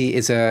creative. Katie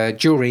is a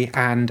jewellery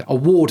and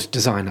award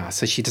designer.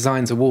 So she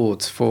designs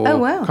awards for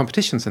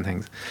competitions and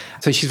things.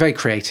 So she's very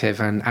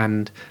creative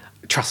and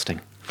trusting.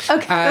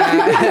 Okay.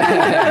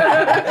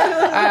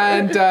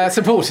 And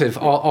supportive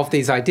of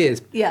these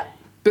ideas. Yeah.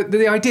 But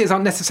the ideas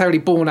aren't necessarily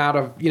born out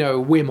of,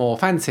 whim or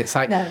fancy. It's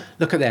like,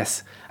 look at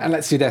this, and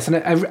let's do this. And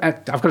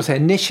I've got to say,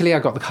 initially I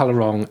got the colour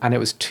wrong, and it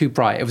was too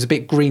bright. It was a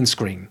bit green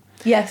screen.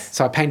 Yes.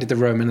 So I painted the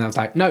room, and I was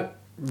like, no,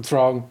 it's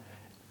wrong.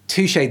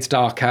 2 shades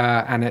darker,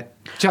 and it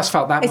just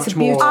felt that much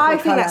more I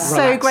think that's so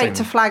relaxing. great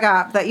to flag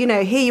up that,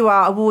 here you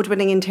are,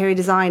 award-winning interior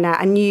designer,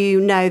 and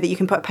you know that you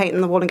can put paint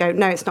on the wall and go,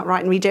 no, it's not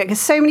right, and redo it. Because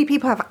so many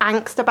people have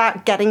angst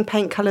about getting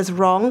paint colours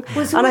wrong.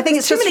 And I think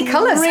it's just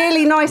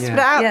really nice to put it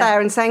out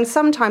there and saying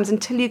sometimes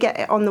until you get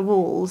it on the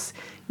walls,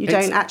 you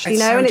don't actually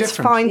know, and it's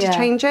fine to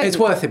change it. It's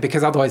worth it,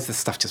 because otherwise this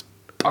stuff just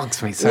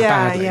bugs me so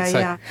badly.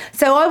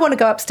 So I want to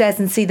go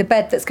upstairs and see the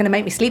bed that's going to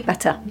make me sleep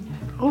better.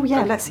 Oh,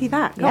 yeah, let's see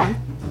that. Go on.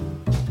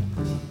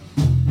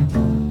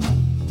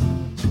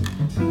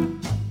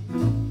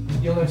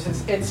 You'll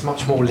notice it's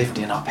much more lived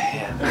in up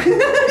here.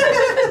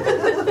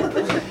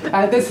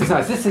 This is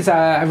nice. This is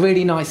a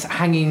really nice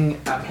hanging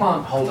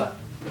plant holder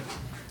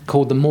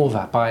called the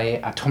Morva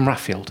by Tom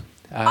Raffield.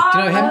 Do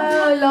you know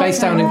him? Based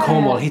down in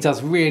Cornwall. He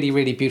does really,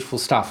 really beautiful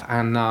stuff,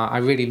 and I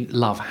really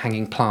love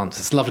hanging plants.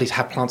 It's lovely to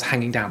have plants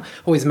hanging down.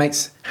 Always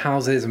makes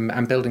houses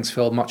and buildings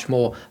feel much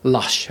more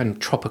lush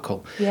and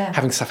tropical,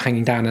 having stuff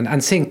hanging down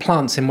and seeing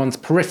plants in one's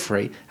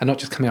periphery and not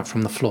just coming up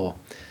from the floor.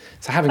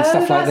 So having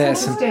stuff like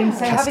this and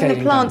so having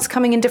the plants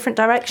coming in different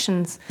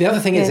directions. The other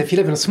thing is, if you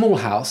live in a small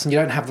house and you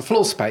don't have the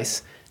floor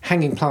space,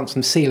 hanging plants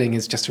from the ceiling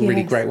is just a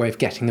really great way of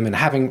getting them and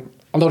having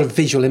a lot of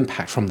visual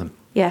impact from them.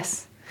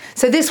 Yes.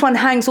 So this one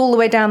hangs all the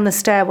way down the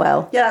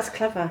stairwell. Yeah, that's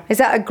clever. Is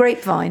that a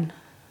grapevine?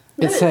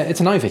 It's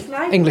an ivy,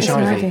 English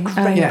ivy.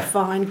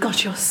 Grapevine.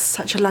 Gosh, you're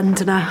such a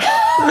Londoner.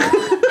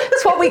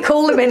 That's what we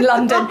call them in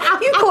London.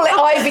 You call it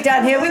ivy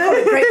down here, we call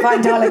it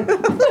grapevine, darling.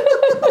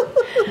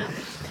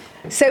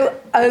 So,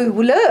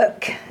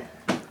 look.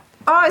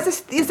 Oh,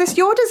 is this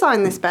your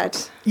design, this bed?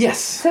 Yes.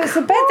 So it's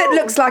a bed that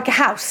looks like a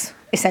house,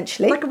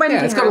 essentially. Like a Wendy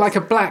it's got like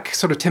a black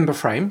sort of timber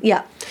frame.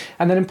 Yeah.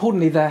 And then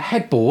importantly, the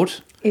headboard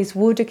is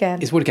wood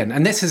again.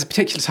 And this is a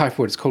particular type of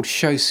wood. It's called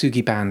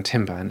Shosugiban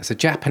timber, and it's a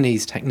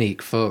Japanese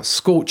technique for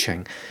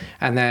scorching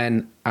and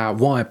then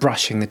wire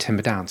brushing the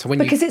timber down. So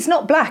because it's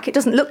not black, it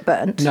doesn't look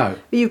burnt. No.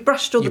 You've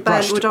brushed all the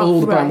burnt wood off.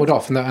 all the burnt wood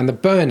off, and the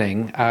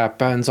burning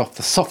burns off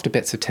the softer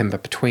bits of timber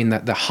between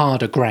the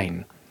harder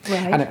grain.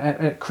 Right. And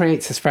it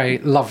creates this very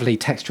lovely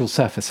textural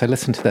surface. So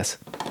listen to this.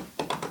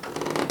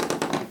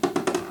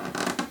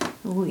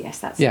 Oh, yes,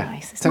 that's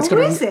nice. So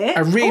is it?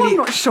 I'm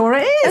not sure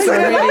it is.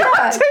 I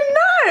don't know.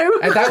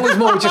 And that was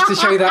more just to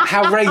show you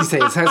how raised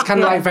it is. So it's kind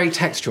of like very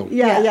textural.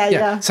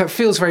 Yeah. So it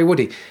feels very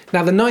woody.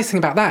 Now, the nice thing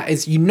about that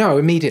is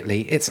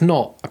immediately it's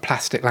not a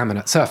plastic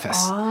laminate surface.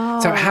 Oh.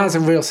 So it has a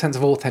real sense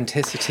of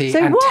authenticity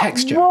and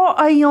texture. What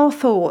are your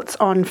thoughts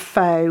on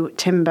faux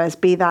timbers,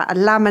 be that a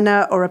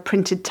laminate or a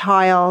printed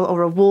tile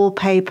or a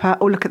wallpaper?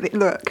 Oh, look at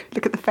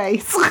the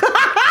face.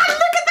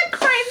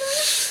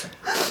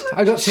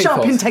 I got two Stop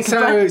thoughts. and take a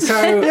breath.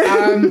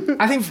 So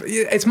I think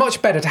it's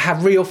much better to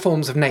have real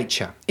forms of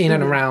nature in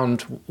and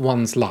around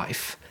one's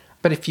life.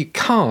 But if you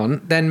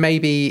can't, then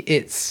maybe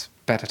it's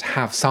better to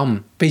have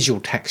some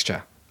visual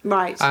texture.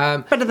 Right.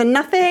 Better than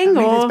nothing?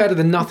 It's better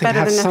than nothing to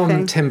have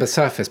some timber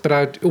surface, but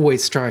I'd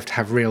always strive to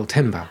have real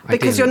timber.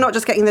 Because you're not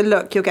just getting the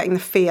look, you're getting the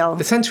feel.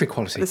 The sensory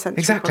quality.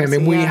 Exactly. I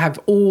mean, we have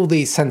all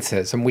these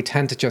senses and we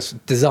tend to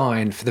just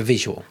design for the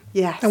visual.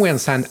 Yes. And we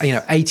understand,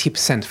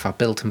 80% of our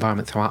built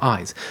environment through our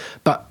eyes.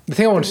 But the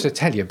thing I wanted to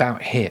tell you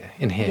about here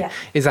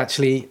is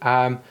actually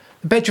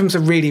bedrooms are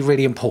really,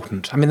 really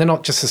important. I mean, they're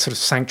not just a sort of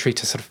sanctuary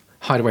to sort of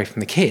hide away from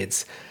the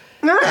kids.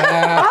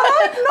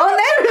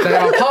 They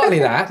are partly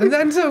that, and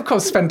then of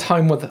course spend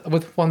time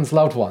with one's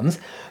loved ones.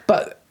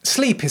 But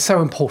sleep is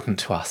so important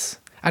to us,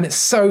 and it's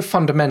so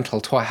fundamental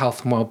to our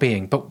health and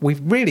well-being. But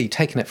we've really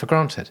taken it for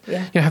granted.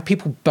 Yeah. Have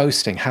people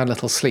boasting how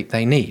little sleep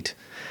they need.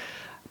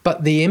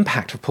 But the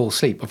impact of poor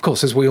sleep, of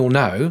course, as we all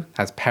know,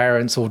 as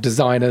parents or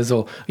designers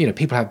or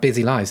people have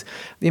busy lives,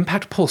 the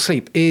impact of poor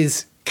sleep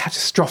is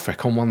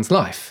catastrophic on one's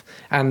life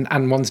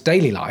and one's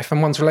daily life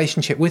and one's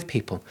relationship with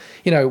people.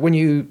 When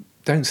you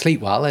don't sleep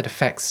well, it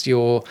affects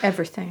your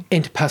everything,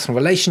 interpersonal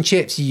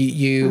relationships.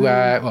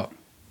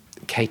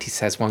 Katie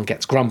says one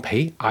gets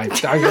grumpy. My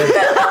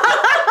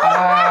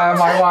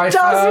wife.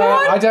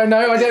 I don't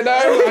know.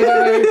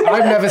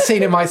 I've never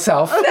seen it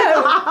myself.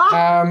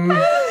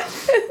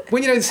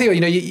 When you don't see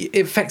it,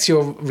 it affects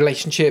your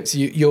relationships,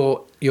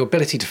 your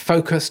ability to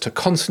focus, to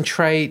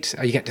concentrate.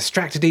 You get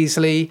distracted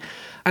easily.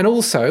 And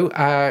also,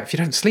 if you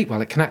don't sleep well,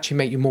 it can actually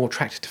make you more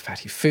attracted to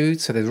fatty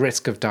foods. So there's a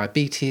risk of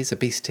diabetes,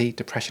 obesity,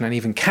 depression, and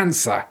even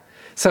cancer.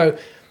 So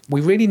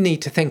we really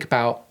need to think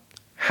about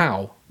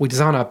how we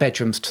design our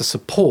bedrooms to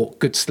support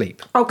good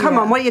sleep. Oh, come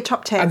on. What are your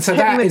top tips? And so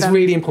that is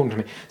really important to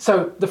me.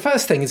 So the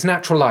first thing is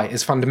natural light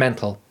is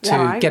fundamental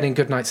to getting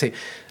good night's sleep.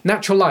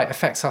 Natural light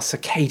affects our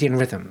circadian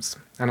rhythms.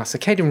 And our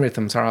circadian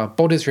rhythms are our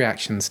body's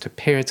reactions to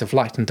periods of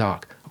light and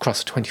dark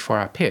across a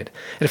 24-hour period.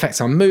 It affects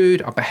our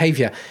mood, our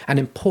behaviour, and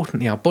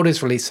importantly, our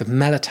body's release of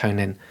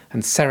melatonin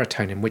and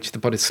serotonin, which are the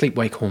body's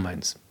sleep-wake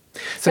hormones.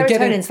 So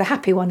Serotonin's the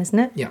happy one, isn't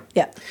it? Yeah.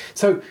 Yeah.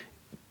 So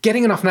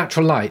getting enough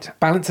natural light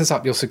balances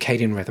up your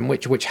circadian rhythm,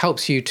 which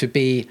helps you to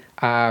be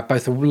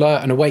both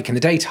alert and awake in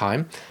the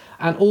daytime,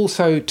 and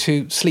also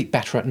to sleep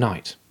better at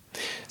night.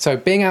 So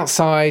being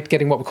outside,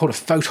 getting what we call a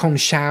photon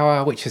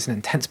shower, which is an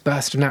intense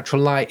burst of natural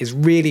light, is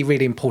really,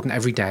 really important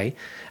every day.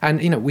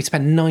 And, we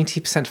spend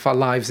 90% of our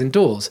lives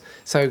indoors.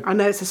 So I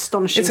know, it's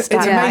astonishing. It's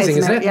amazing,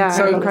 isn't it? Yeah,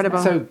 so, incredible.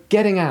 So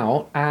getting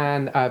out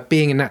and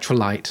being in natural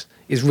light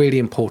is really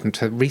important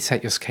to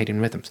reset your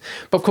circadian rhythms.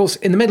 But of course,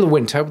 in the middle of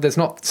winter, there's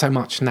not so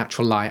much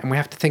natural light, and we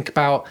have to think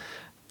about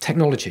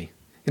technology.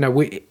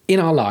 In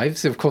our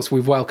lives, of course,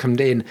 we've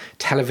welcomed in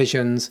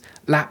televisions,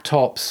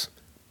 laptops,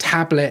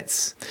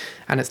 tablets,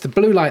 and it's the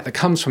blue light that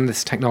comes from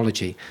this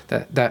technology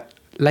that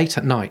late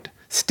at night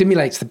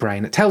stimulates the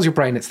brain. It tells your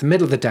brain it's the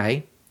middle of the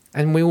day,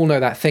 and we all know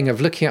that thing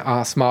of looking at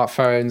our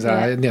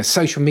smartphones,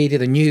 social media,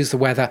 the news, the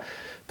weather,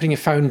 putting your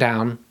phone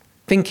down,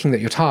 thinking that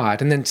you're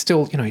tired, and then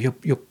still,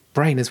 your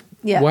brain is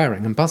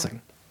whirring and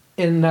buzzing.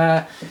 In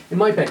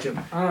my bedroom,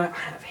 I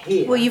have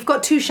here. Well, you've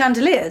got 2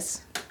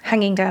 chandeliers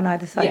hanging down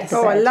either side. Yes.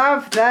 Of the I bed.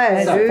 love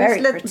those.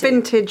 Very pretty.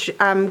 Vintage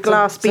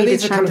glass beaded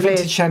these are kind of chandeliers.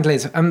 vintage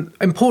chandeliers.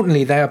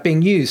 Importantly, they are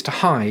being used to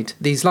hide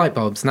these light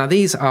bulbs. Now,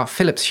 these are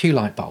Philips Hue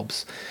light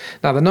bulbs.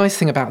 Now, the nice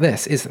thing about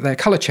this is that they're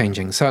colour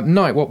changing. So at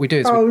night, what we do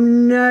is Oh,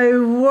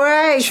 no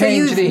way. So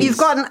Change these. you've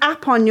got an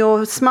app on your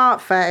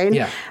smartphone,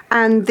 Yeah.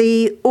 and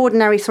the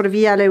ordinary sort of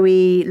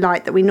yellowy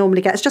light that we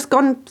normally get has just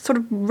gone sort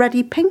of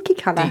reddy pinky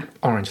colour. deep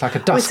orange, like a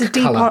Oh, dusk it's a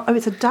deep colour.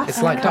 it's a dusk.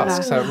 It's like colour.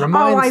 dusk, so it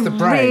reminds the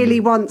brain. I really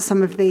want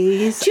some of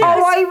these. you know-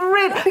 Oh, I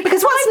really...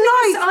 Because what's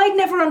nice... I'd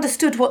never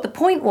understood what the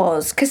point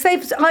was, because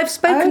I've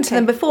spoken to Okay.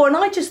 them before, and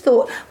I just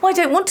thought, well, I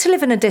don't want to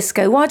live in a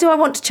disco. Why do I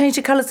want to change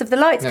the colours of the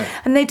lights? No.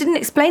 And they didn't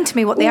explain to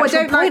me what the Oh, I actual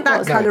don't like point that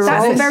was. colour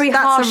That's at a all. very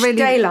That's a harsh really-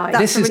 daylight.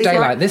 that's This a is really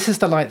daylight. bright- This is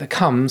the light that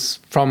comes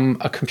from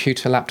a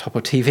computer, laptop,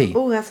 or TV.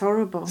 Oh, that's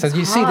horrible. So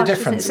you see the Harsh, isn't it?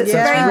 difference. So it's So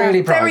a it's very,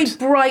 really bright. very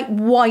bright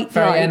white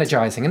Very light.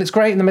 energising. And it's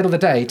great in the middle of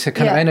the day to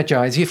kind of Yeah.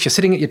 energise you. If you're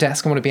sitting at your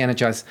desk and want to be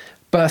energised,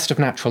 burst of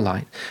natural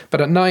light.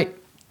 But at night,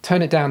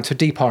 turn it down to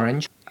deep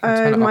orange. and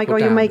turn Oh it my up or God,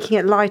 you're down. making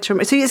it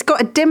lighter. So it's got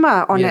a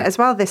dimmer on Yeah. it as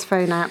well, this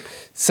phone app.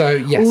 So,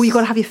 yes. Oh, you've got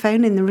to have your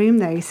phone in the room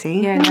though, you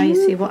see. Yeah, now you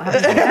see what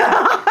happened.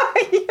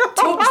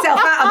 Talk yourself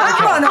out of that.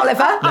 Come on,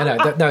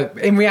 Oliver. No.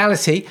 In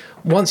reality,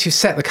 once you've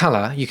set the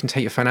colour, you can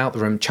take your phone out the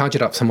room, charge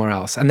it up somewhere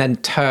else, and then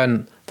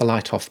turn the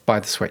light off by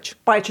the switch.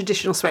 By a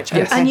traditional switch.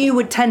 Yes. Okay. And you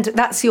would tend to,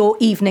 that's your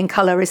evening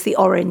colour is the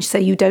orange, so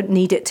you don't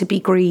need it to be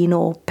green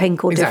or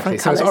pink or Exactly.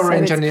 different So colours. it's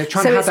orange, and you're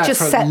trying to have that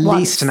for at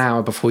least an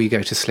hour before you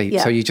go to sleep.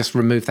 Yeah. So you just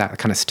remove that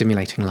kind of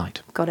stimulating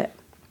light. Got it.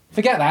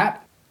 Forget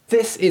that.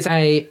 This is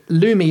a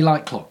Lumi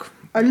light clock.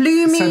 A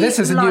Lumi So this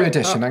is a new light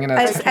edition. bulb. I'm going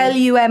It's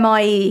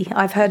Lumie.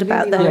 I've heard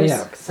about those.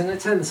 Yeah. So I'm going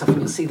to turn this off and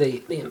you'll see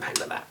the impact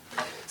of that.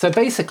 So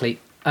basically,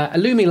 a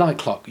Lumi light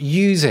clock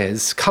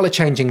uses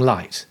colour-changing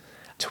light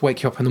to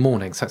wake you up in the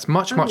morning. So it's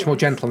much more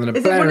gentle than a Is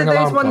it blaring one of those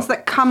alarm ones clock.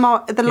 that come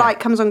on, the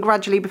light comes on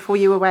gradually before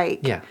you awake?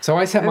 Yeah. So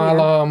I set my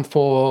alarm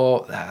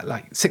for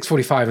like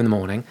 6:45 in the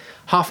morning.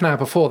 Half an hour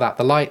before that,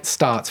 the light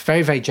starts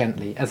very, very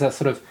gently as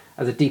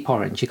a deep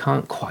orange. You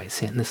can't quite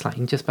see it in this light. You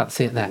can just about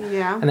see it there.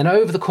 Yeah. And then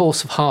over the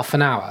course of half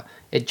an hour,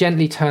 it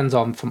gently turns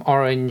on from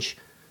orange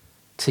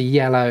to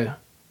yellow,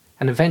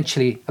 and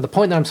eventually, at the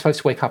point that I'm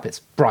supposed to wake up, it's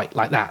bright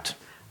like that.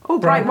 Oh,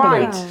 bright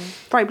Bright white.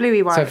 Bright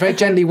bluey white. So it very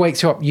gently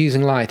wakes you up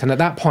using light, and at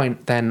that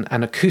point, then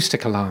an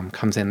acoustic alarm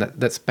comes in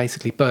that's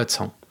basically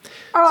birdsong.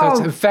 Oh, so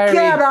it's a very,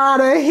 get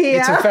out of here.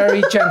 It's a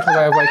very gentle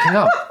way of waking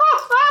up.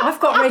 I've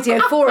got Radio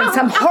 4 and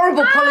some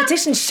horrible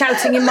politician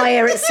shouting in my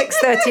ear at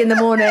 6:30 in the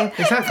morning.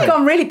 Exactly. I've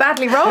gone really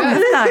badly wrong,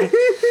 haven't I?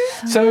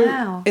 So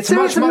Wow. it's So a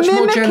much it's more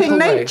mimicking gentle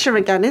way. nature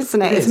again, isn't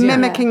it? It It's is, yeah.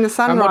 mimicking the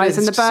sunrise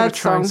and the sort of bird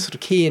try and song. sort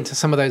of key into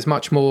some of those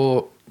much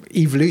more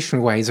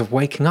evolutionary ways of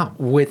waking up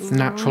with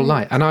natural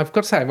light. And I've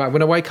got to say,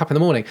 when I wake up in the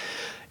morning,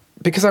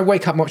 because I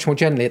wake up much more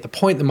gently, at the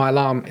point that my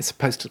alarm is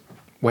supposed to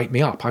wake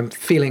me up, I'm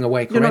feeling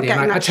awake You're not already. And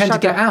getting I that tend to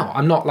get shudder. out.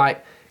 I'm not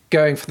like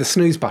going for the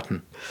snooze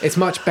button. It's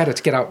much better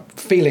to get up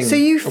feeling So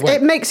awake.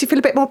 it makes you feel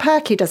a bit more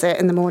perky, does it,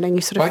 in the morning?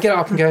 You sort of I get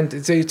up and go and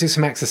do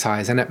some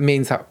exercise, and it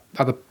means that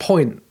at the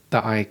point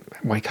that I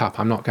wake up,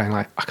 I'm not going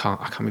like, I can't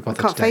be bothered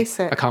can't today. face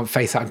it. I can't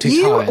face it. I'm too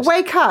you tired.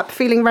 wake up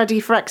feeling ready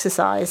for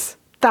exercise.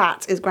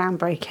 That is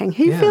groundbreaking.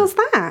 Who Yeah. feels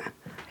that?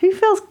 Who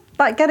feels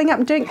like getting up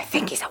and doing? I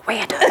think he's a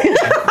weirdo.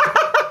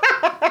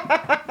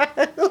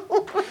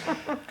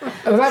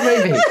 Oh, that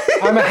may be.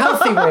 I'm a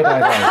healthy weirdo,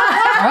 though.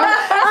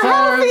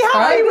 Healthy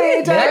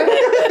weirdo. Yeah?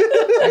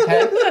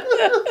 Okay.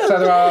 So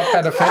there are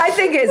benefits. I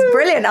think it's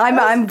brilliant.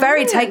 I'm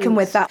very taken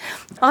with that.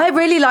 I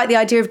really like the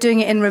idea of doing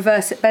it in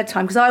reverse at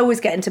bedtime, because I always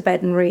get into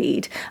bed and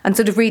read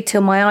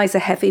till my eyes are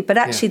heavy. But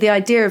actually, the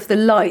idea of the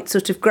light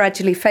sort of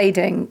gradually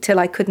fading till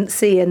I couldn't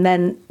see and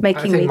then I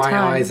making think me my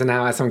tired. eyes are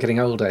now, as I'm getting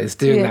older, is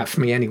doing Yeah. that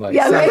for me anyway.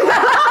 Yeah,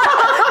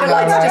 So- The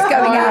lights are just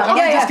going out. Am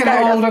I just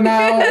getting older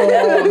now,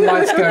 or the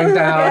lights going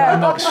down? I'm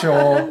not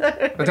sure.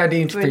 I don't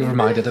need to be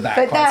reminded of that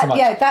But quite so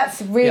much.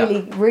 that's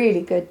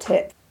really good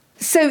tip.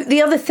 So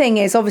the other thing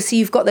is, obviously,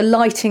 you've got the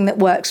lighting that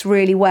works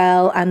really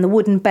well and the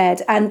wooden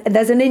bed. And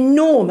there's an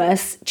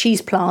enormous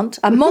cheese plant,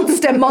 a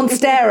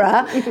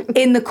monstera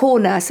in the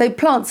corner. So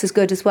plants is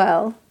good as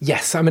well.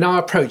 Yes, I mean, our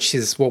approach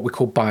is what we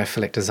call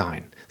biophilic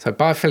design. So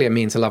biophilia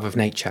means a love of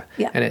nature.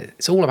 Yeah. And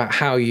it's all about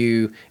how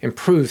you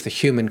improve the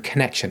human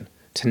connection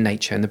to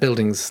nature and the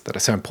buildings that are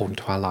so important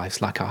to our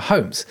lives, like our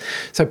homes.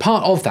 So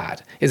part of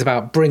that is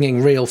about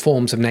bringing real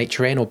forms of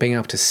nature in, or being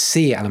able to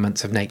see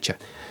elements of nature.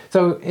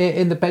 So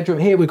in the bedroom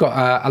here, we've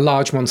got a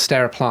large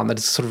monstera plant that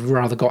has sort of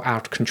rather got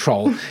out of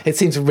control. It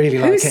seems to really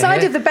like it. Whose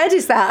side of the bed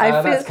is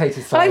that? That's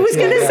Katie's side. I was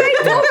going to say,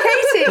 poor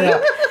Katie.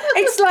 Yeah.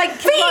 It's like,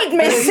 feed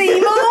Miss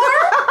Seymour.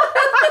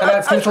 And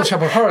that's Little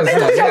Shop of Horrors, isn't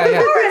Little it? Shop of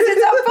Horrors, is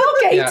that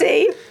poor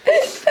Katie?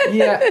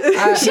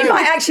 Yeah. She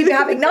might actually be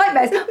having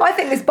nightmares. I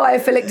think this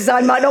biophilic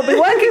design might not be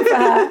working for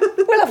her.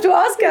 We'll have to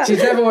ask her.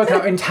 She's never woken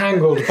up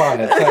entangled by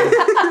it.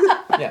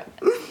 So, yeah.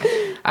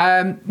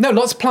 No,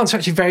 lots of plants are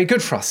actually very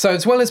good for us. So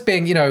as well as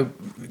being,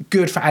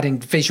 good for adding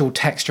visual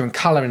texture and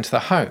colour into the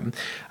home,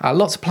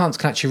 lots of plants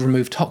can actually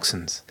remove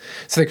toxins.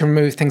 So they can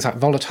remove things like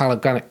volatile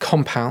organic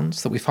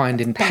compounds that we find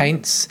in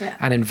paints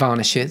and in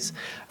varnishes,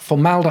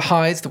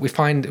 formaldehydes that we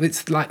find,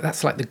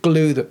 that's like the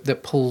glue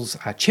that pulls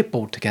a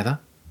chipboard together.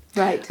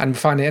 Right. And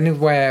find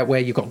anywhere where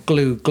you've got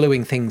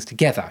gluing things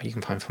together, you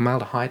can find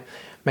formaldehyde.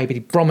 Maybe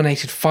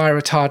brominated fire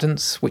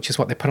retardants, which is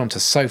what they put onto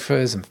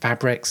sofas and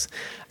fabrics.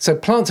 So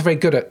plants are very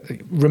good at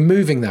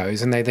removing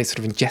those, and they sort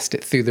of ingest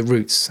it through the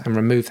roots and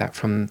remove that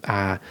from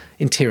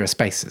interior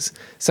spaces.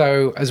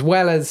 So as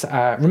well as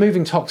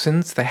removing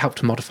toxins, they help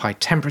to modify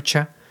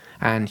temperature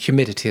and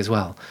humidity as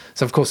well.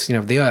 So of course,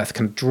 the earth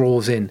kind of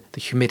draws in the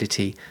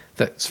humidity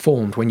that's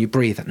formed when you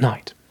breathe at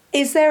night.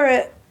 Is there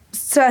a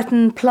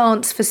certain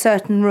plants for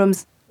certain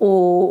rooms,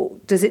 or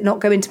does it not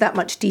go into that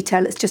much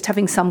detail? It's just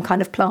having some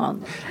kind of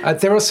plant.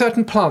 There are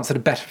certain plants that are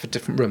better for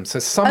different rooms. So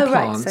some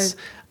plants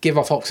give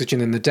off oxygen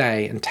in the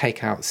day and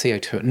take out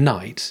CO2 at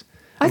night.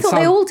 I thought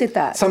they all did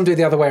that. Some do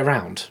the other way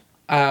around.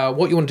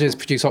 What you want to do is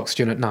produce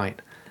oxygen at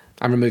night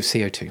and remove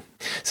CO2.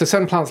 So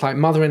certain plants like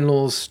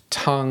mother-in-law's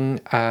tongue,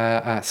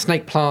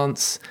 snake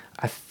plants,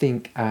 I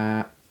think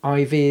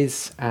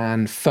ivies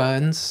and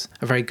ferns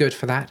are very good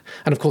for that.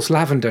 And of course,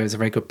 lavender is a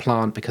very good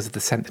plant because of the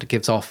scent that it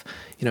gives off.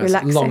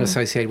 It's long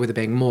associated with it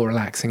being more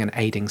relaxing and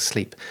aiding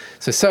sleep.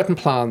 So certain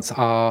plants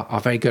are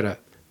very good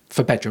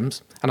for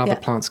bedrooms, and other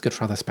plants are good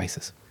for other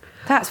spaces.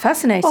 That's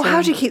fascinating. Oh,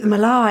 how do you keep them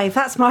alive?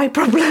 That's my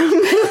problem.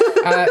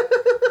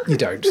 You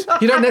don't.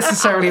 You don't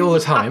necessarily all the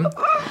time.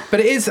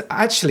 But it is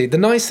actually, the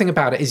nice thing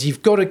about it is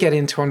you've got to get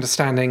into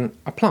understanding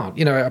a plant.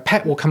 A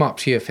pet will come up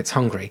to you if it's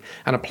hungry,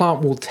 and a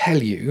plant will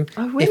tell you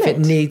if it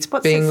needs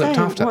being looked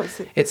after.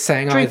 It's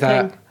saying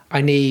either,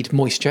 I need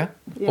moisture,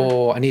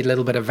 or I need a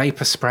little bit of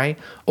vapour spray,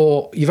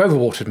 or you've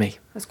overwatered me.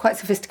 That's quite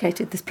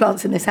sophisticated. There's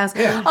plants in this house.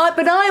 Yeah.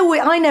 But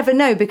I never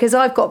know, because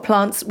I've got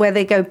plants where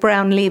they go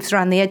brown leaves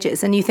around the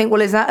edges, and you think,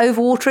 well, is that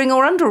overwatering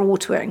or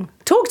underwatering?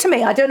 Talk to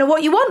me. I don't know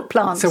what you want,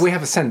 plants. So we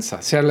have a sensor.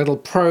 So a little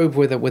probe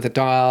with a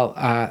dial,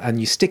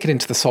 and you stick it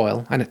into the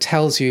soil, and it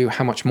tells you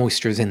how much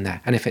moisture is in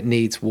there and if it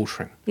needs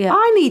watering. Yeah.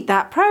 I need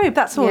that probe.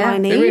 That's all I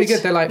need. They're really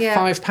good. They're like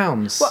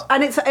 £5. Well,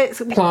 and it's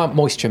plant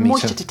moisture meter.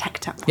 Moisture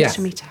detector.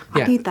 Moisture meter.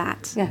 I need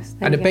that. Yes.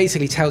 And it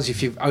basically tells you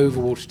if you've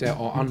overwatered it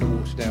or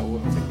underwatered it, or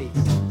if it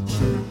needs.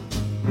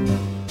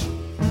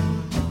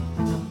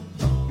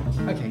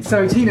 Okay,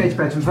 so teenage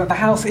bedrooms. The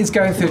house is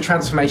going through a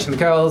transformation. The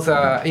girls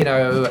are,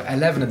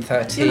 11 and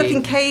 13. You're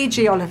looking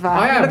cagey, Oliver.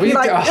 I am. We've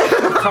got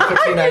a couple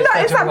of teenage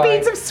Is that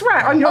beads of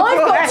sweat on your I've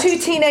forehead? got 2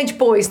 teenage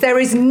boys. There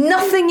is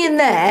nothing in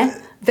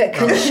there that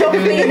can shock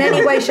me in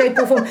any way, shape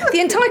or form.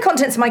 The entire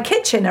contents of my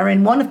kitchen are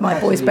in one of my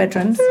boys'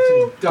 bedrooms.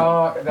 It's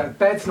dark. The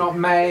bed's not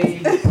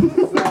made.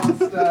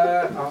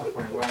 Oh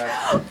my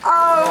word.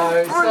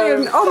 Oh,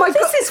 brilliant. Oh my God.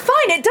 This is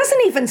fine. It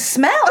doesn't even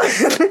smell.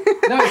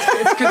 No,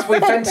 it's because we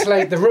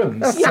ventilate the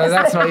rooms, so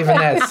that's not even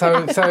there.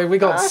 So we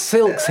got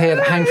silks here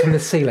that hang from the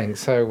ceiling.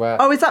 So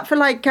is that for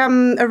like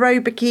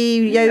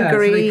aerobic-y,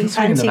 yoga-y?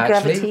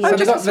 Anti-gravity.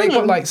 So they've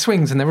got like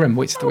swings in the room,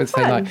 which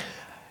they like.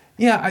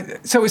 Yeah,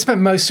 so we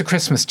spent most of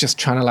Christmas just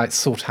trying to like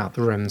sort out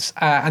the rooms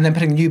and then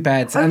putting new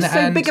beds.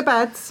 And bigger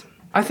beds.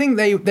 I think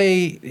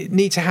they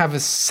need to have a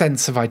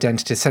sense of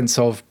identity, a sense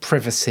of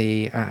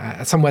privacy,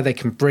 somewhere they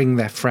can bring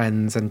their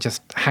friends and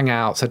just hang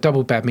out. So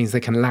double bed means they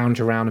can lounge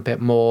around a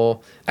bit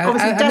more.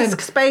 Obviously, desk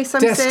space,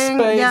 I'm seeing.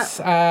 Desk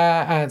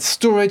space,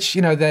 storage.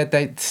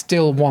 They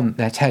still want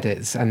their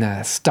teddies and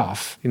their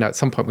stuff. At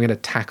some point we're going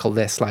to tackle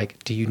this,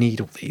 like, do you need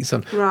all these?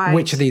 And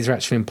which of these are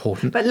actually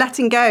important? But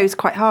letting go is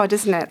quite hard,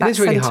 isn't it? That's it is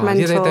really hard.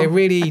 Yeah, they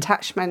really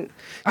attachment.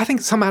 I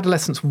think some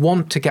adolescents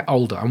want to get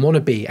older and want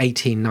to be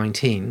 18,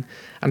 19,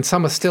 and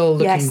some are still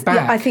looking back.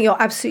 Yeah, I think you're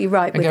absolutely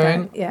right with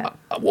going, that. Yeah.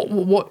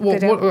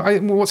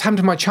 What's happened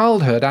to my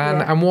childhood,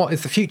 and what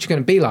is the future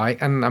going to be like?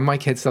 And my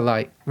kids are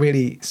like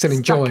really still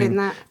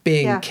enjoying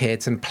being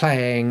kids and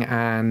playing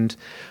and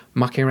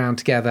mucking around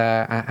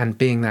together and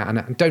being that, and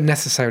I don't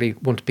necessarily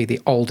want to be the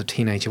older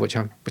teenager, which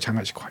I'm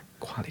actually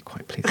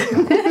quite pleased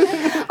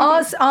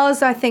about.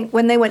 Ours, I think,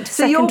 when they went to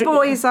secondary... So your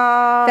boys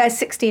are... They're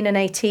 16 and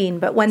 18,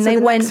 but when they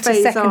went to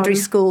secondary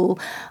school,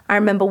 I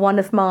remember one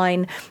of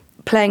mine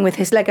playing with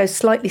his Legos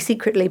slightly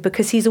secretly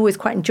because he's always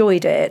quite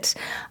enjoyed it,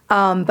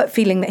 but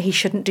feeling that he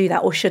shouldn't do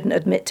that or shouldn't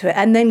admit to it.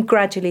 And then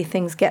gradually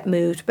things get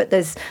moved, but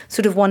there's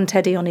sort of one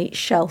teddy on each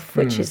shelf,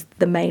 which is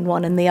the main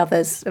one, and the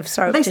others have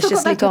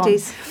surreptitiously gone.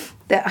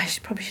 I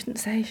probably shouldn't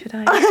say, should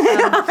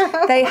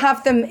I? They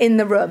have them in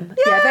the room.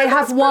 Yeah, they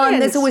have one. Brilliant.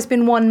 There's always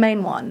been one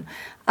main one.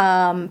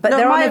 But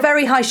they're on a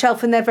very high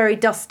shelf and they're very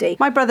dusty.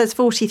 My brother's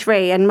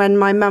 43, and when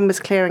my mum was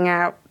clearing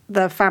out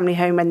the family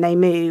home when they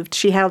moved,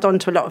 she held on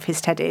to a lot of his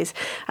teddies.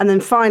 And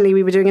then finally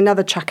we were doing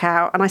another chuck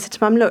out, and I said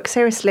to Mum, look,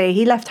 seriously,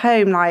 he left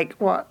home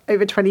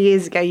over 20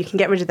 years ago, you can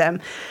get rid of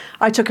them.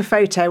 I took a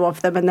photo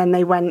of them, and then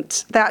they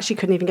actually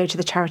couldn't even go to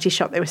the charity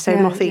shop, they were so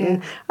moth-eaten.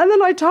 Yeah. And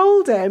then I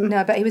told him.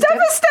 No, but he was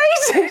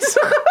devastated.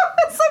 So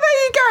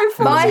there you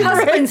go. My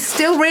husband's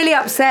still really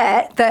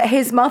upset that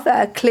his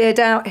mother cleared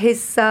out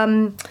his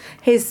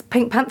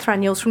Pink Panther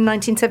annuals from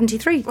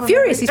 1973.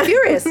 Furious, he's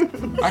furious.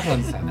 I can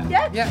understand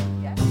that. Yeah.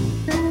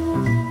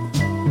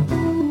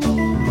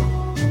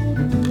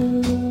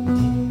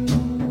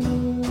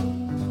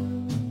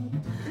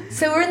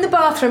 So we're in the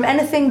bathroom.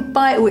 Anything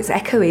it's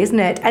echoey, isn't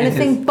it?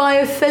 Anything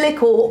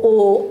biophilic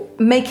or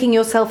making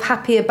yourself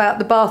happy about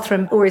the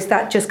bathroom, or is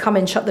that just come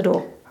in, shut the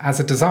door? As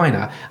a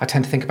designer, I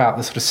tend to think about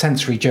the sort of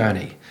sensory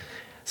journey.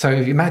 So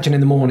imagine in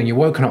the morning you're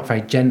woken up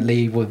very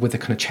gently with a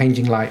kind of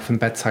changing light from the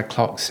bedside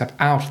clock, step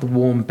out of the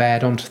warm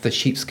bed, onto the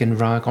sheepskin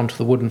rug, onto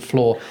the wooden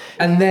floor,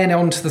 and then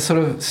onto the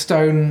sort of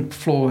stone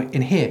floor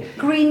in here.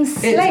 Green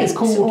slate? It's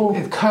called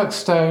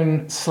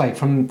Kirkstone slate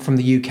from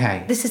the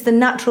UK. This is the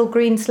natural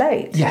green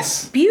slate?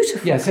 Yes.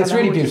 Beautiful. Yes, it's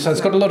really beautiful. So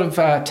it's got a lot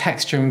of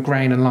texture and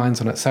grain and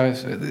lines on it. So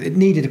it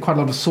needed quite a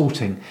lot of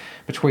sorting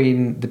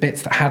between the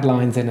bits that had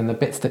lines in and the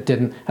bits that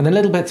didn't. And the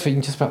little bits that you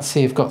can just about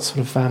see have got sort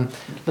of a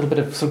little bit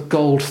of sort of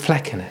gold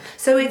fleck in it.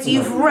 So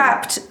you've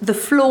wrapped the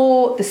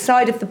floor, the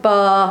side of the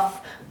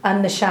bath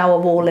and the shower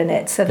wall in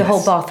it. So the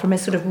whole bathroom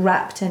is sort of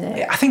wrapped in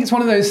it. I think it's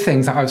one of those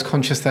things that I was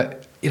conscious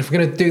that if we're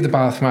going to do the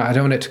bathroom, I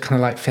don't want it to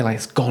kind of feel like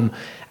it's gone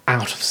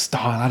out of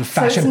style, out of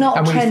fashion. So it's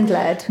not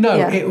trend-led?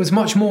 No, it was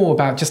much more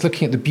about just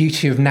looking at the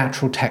beauty of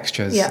natural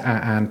textures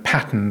and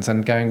patterns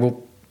and going,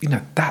 well,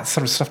 that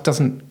sort of stuff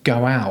doesn't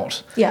go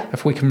out. Yeah.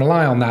 If we can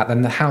rely on that,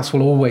 then the house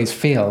will always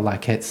feel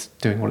like it's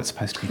doing what it's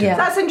supposed to be doing. Yeah.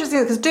 That's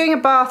interesting, because doing a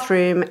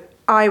bathroom,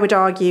 I would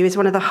argue, is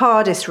one of the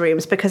hardest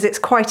rooms because it's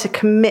quite a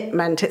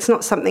commitment. It's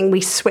not something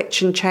we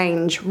switch and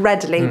change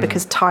readily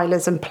because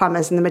tilers and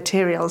plumbers and the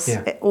materials,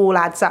 it all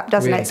adds up,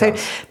 doesn't it? So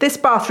this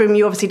bathroom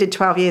you obviously did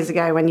 12 years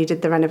ago when you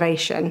did the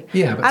renovation.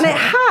 Yeah. And it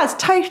has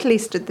totally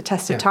stood the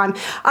test of time.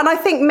 And I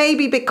think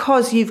maybe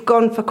because you've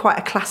gone for quite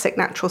a classic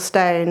natural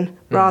stone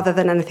rather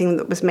than anything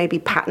that was maybe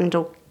patterned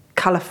or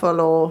colourful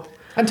or...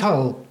 And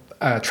tile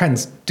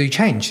trends do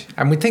change,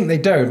 and we think they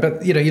don't,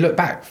 but you look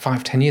back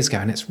 5-10 years ago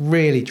and it's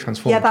really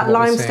transformed. Yeah, that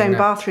limestone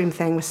bathroom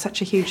thing was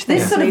such a huge thing.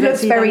 This sort of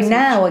looks very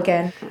now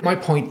again. My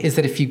point is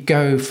that if you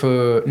go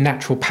for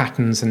natural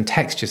patterns and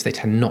textures, they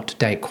tend not to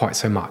date quite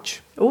so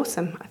much.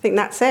 Awesome. I think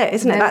that's it,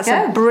 isn't it? That's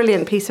a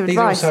brilliant piece of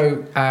advice. These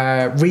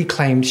are also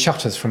reclaimed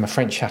shutters from a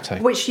French chateau.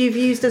 Which you've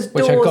used as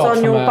doors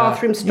on your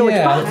bathroom storage.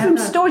 Yeah. Bathroom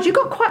storage? You've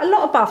got quite a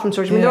lot of bathroom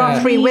storage. I mean, there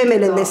are 3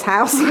 women in this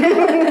house.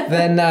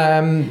 Then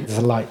there's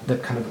a light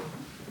that kind of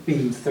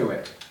beams through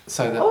it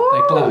so that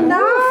they glow.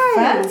 Nice.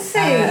 Fancy.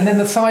 And then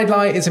the side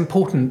light is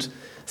important.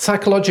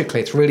 Psychologically,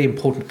 it's really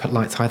important to put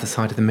lights either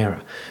side of the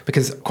mirror,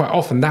 because quite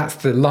often that's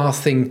the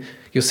last thing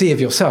you'll see of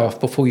yourself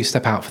before you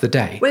step out for the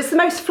day. Well, it's the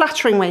most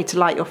flattering way to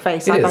light your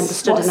face, I've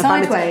understood. What,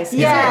 sideways?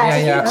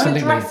 Yeah,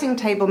 absolutely. On a dressing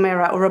table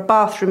mirror or a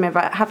bathroom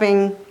mirror,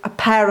 having a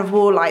pair of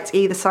wall lights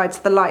either side,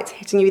 so the lights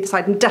hitting you either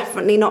side, and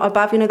definitely not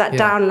above, that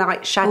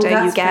downlight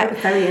shadow you get.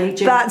 Very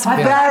aging. That's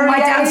very my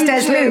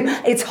downstairs aging. loo.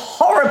 It's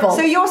horrible.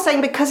 So you're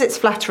saying because it's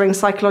flattering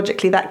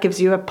psychologically, that gives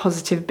you a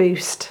positive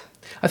boost?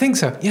 I think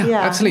so,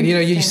 yeah. Absolutely.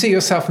 You see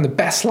yourself in the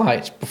best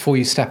light before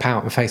you step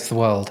out and face the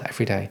world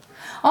every day.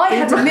 I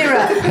had a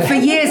mirror. For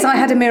years, I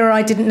had a mirror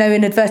I didn't know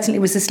inadvertently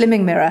was a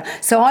slimming mirror.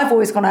 So I've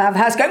always gone out of the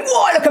house going,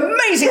 whoa, I look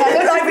amazing. I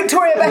look like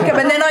Victoria Beckham.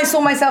 And then I saw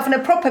myself in a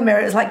proper mirror.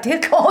 It was like, dear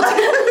God,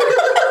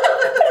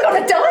 I'm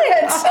on a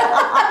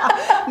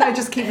diet. No,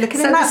 just keep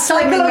looking so in that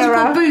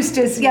psychological boost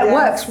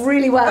works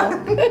really well.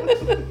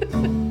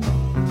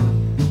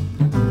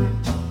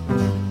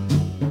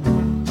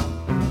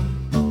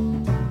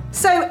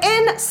 So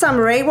in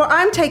summary, what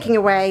I'm taking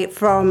away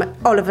from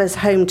Oliver's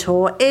home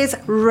tour is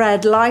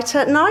red light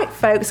at night,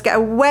 folks. Get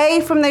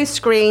away from those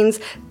screens,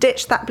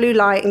 ditch that blue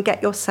light and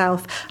get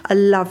yourself a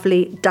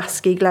lovely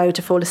dusky glow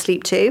to fall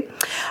asleep to.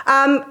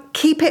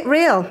 Keep it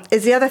real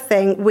is the other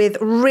thing, with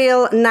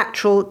real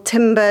natural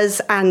timbers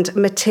and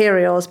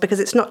materials, because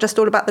it's not just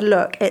all about the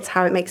look, it's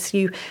how it makes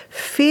you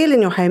feel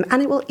in your home,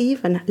 and it will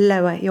even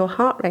lower your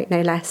heart rate,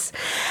 no less.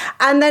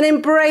 And then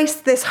embrace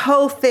this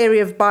whole theory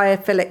of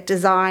biophilic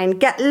design.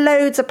 Get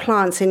loads of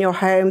plants in your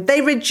home.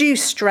 They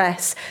reduce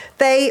stress,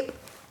 they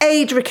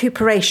aid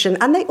recuperation,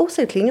 and they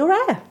also clean your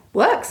air.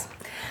 Works.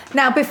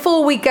 Now,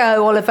 before we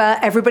go, Oliver,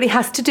 everybody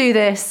has to do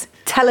this.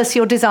 Tell us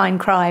your design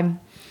crime.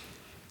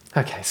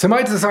 Okay, so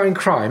my design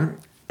crime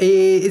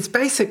is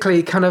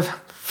basically kind of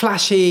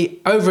flashy,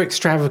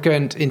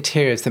 over-extravagant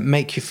interiors that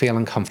make you feel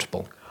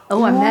uncomfortable.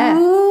 Oh, I'm there.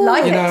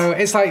 Like You it. know,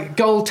 it's like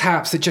gold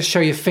taps that just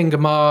show your finger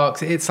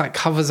marks. It's like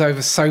covers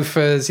over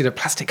sofas,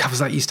 plastic covers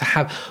like you used to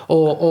have,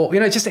 or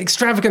just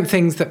extravagant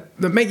things that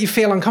make you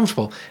feel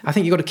uncomfortable. I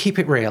think you've got to keep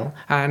it real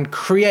and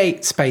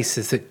create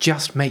spaces that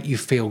just make you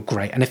feel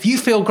great. And if you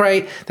feel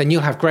great, then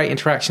you'll have great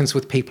interactions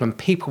with people, and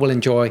people will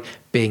enjoy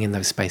being in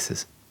those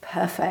spaces.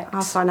 Perfect.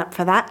 I'll sign up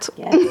for that.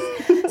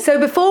 Yes. So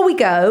before we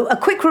go, a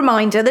quick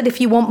reminder that if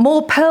you want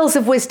more pearls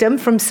of wisdom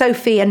from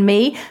Sophie and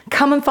me,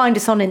 come and find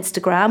us on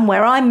Instagram,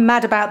 where I'm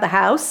mad about the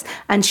house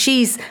and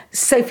she's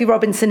Sophie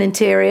Robinson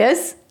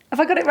Interiors. Have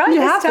I got it right?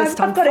 You have this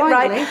time, I've got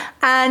finally. it right.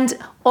 And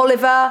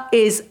Oliver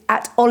is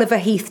at Oliver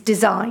Heath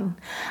Design.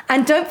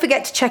 And don't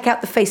forget to check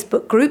out the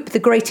Facebook group, The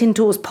Great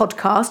Indoors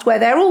Podcast, where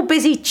they're all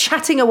busy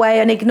chatting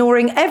away and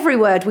ignoring every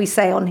word we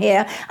say on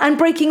here and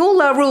breaking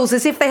all our rules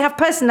as if they have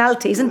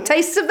personalities and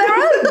tastes of their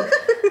own.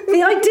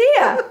 The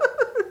idea.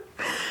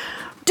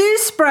 Do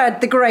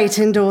spread the great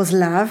indoors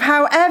love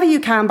however you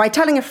can, by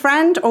telling a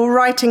friend or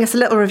writing us a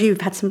little review.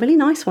 We've had some really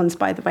nice ones,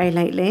 by the way,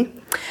 lately.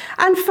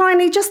 And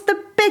finally, just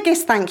the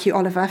biggest thank you,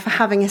 Oliver, for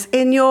having us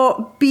in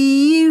your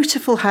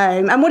beautiful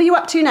home. And what are you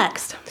up to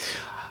next?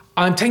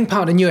 I'm taking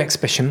part in a new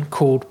exhibition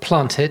called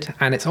Planted,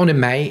 and it's on in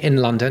May in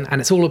London,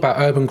 and it's all about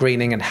urban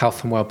greening and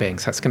health and well-being.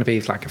 So it's going to be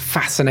like a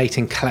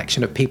fascinating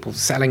collection of people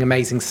selling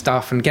amazing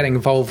stuff and getting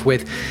involved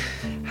with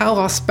how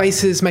our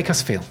spaces make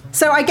us feel.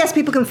 So I guess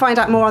people can find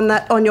out more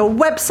on your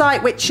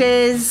website, which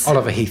is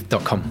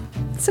oliverheath.com.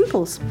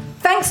 Simples.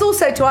 Thanks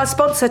also to our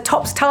sponsor,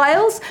 Tops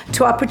Tiles,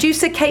 to our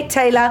producer, Kate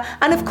Taylor,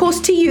 and of course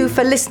to you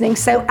for listening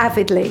so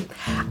avidly.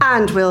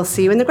 And we'll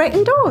see you in the great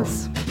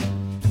indoors.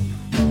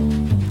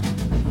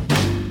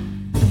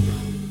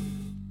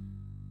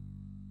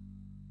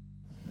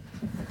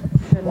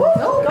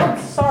 Oh, God,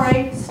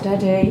 sorry.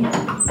 Steady.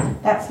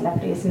 That's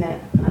lovely, isn't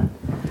it?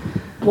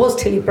 Was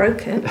till you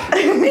broke it.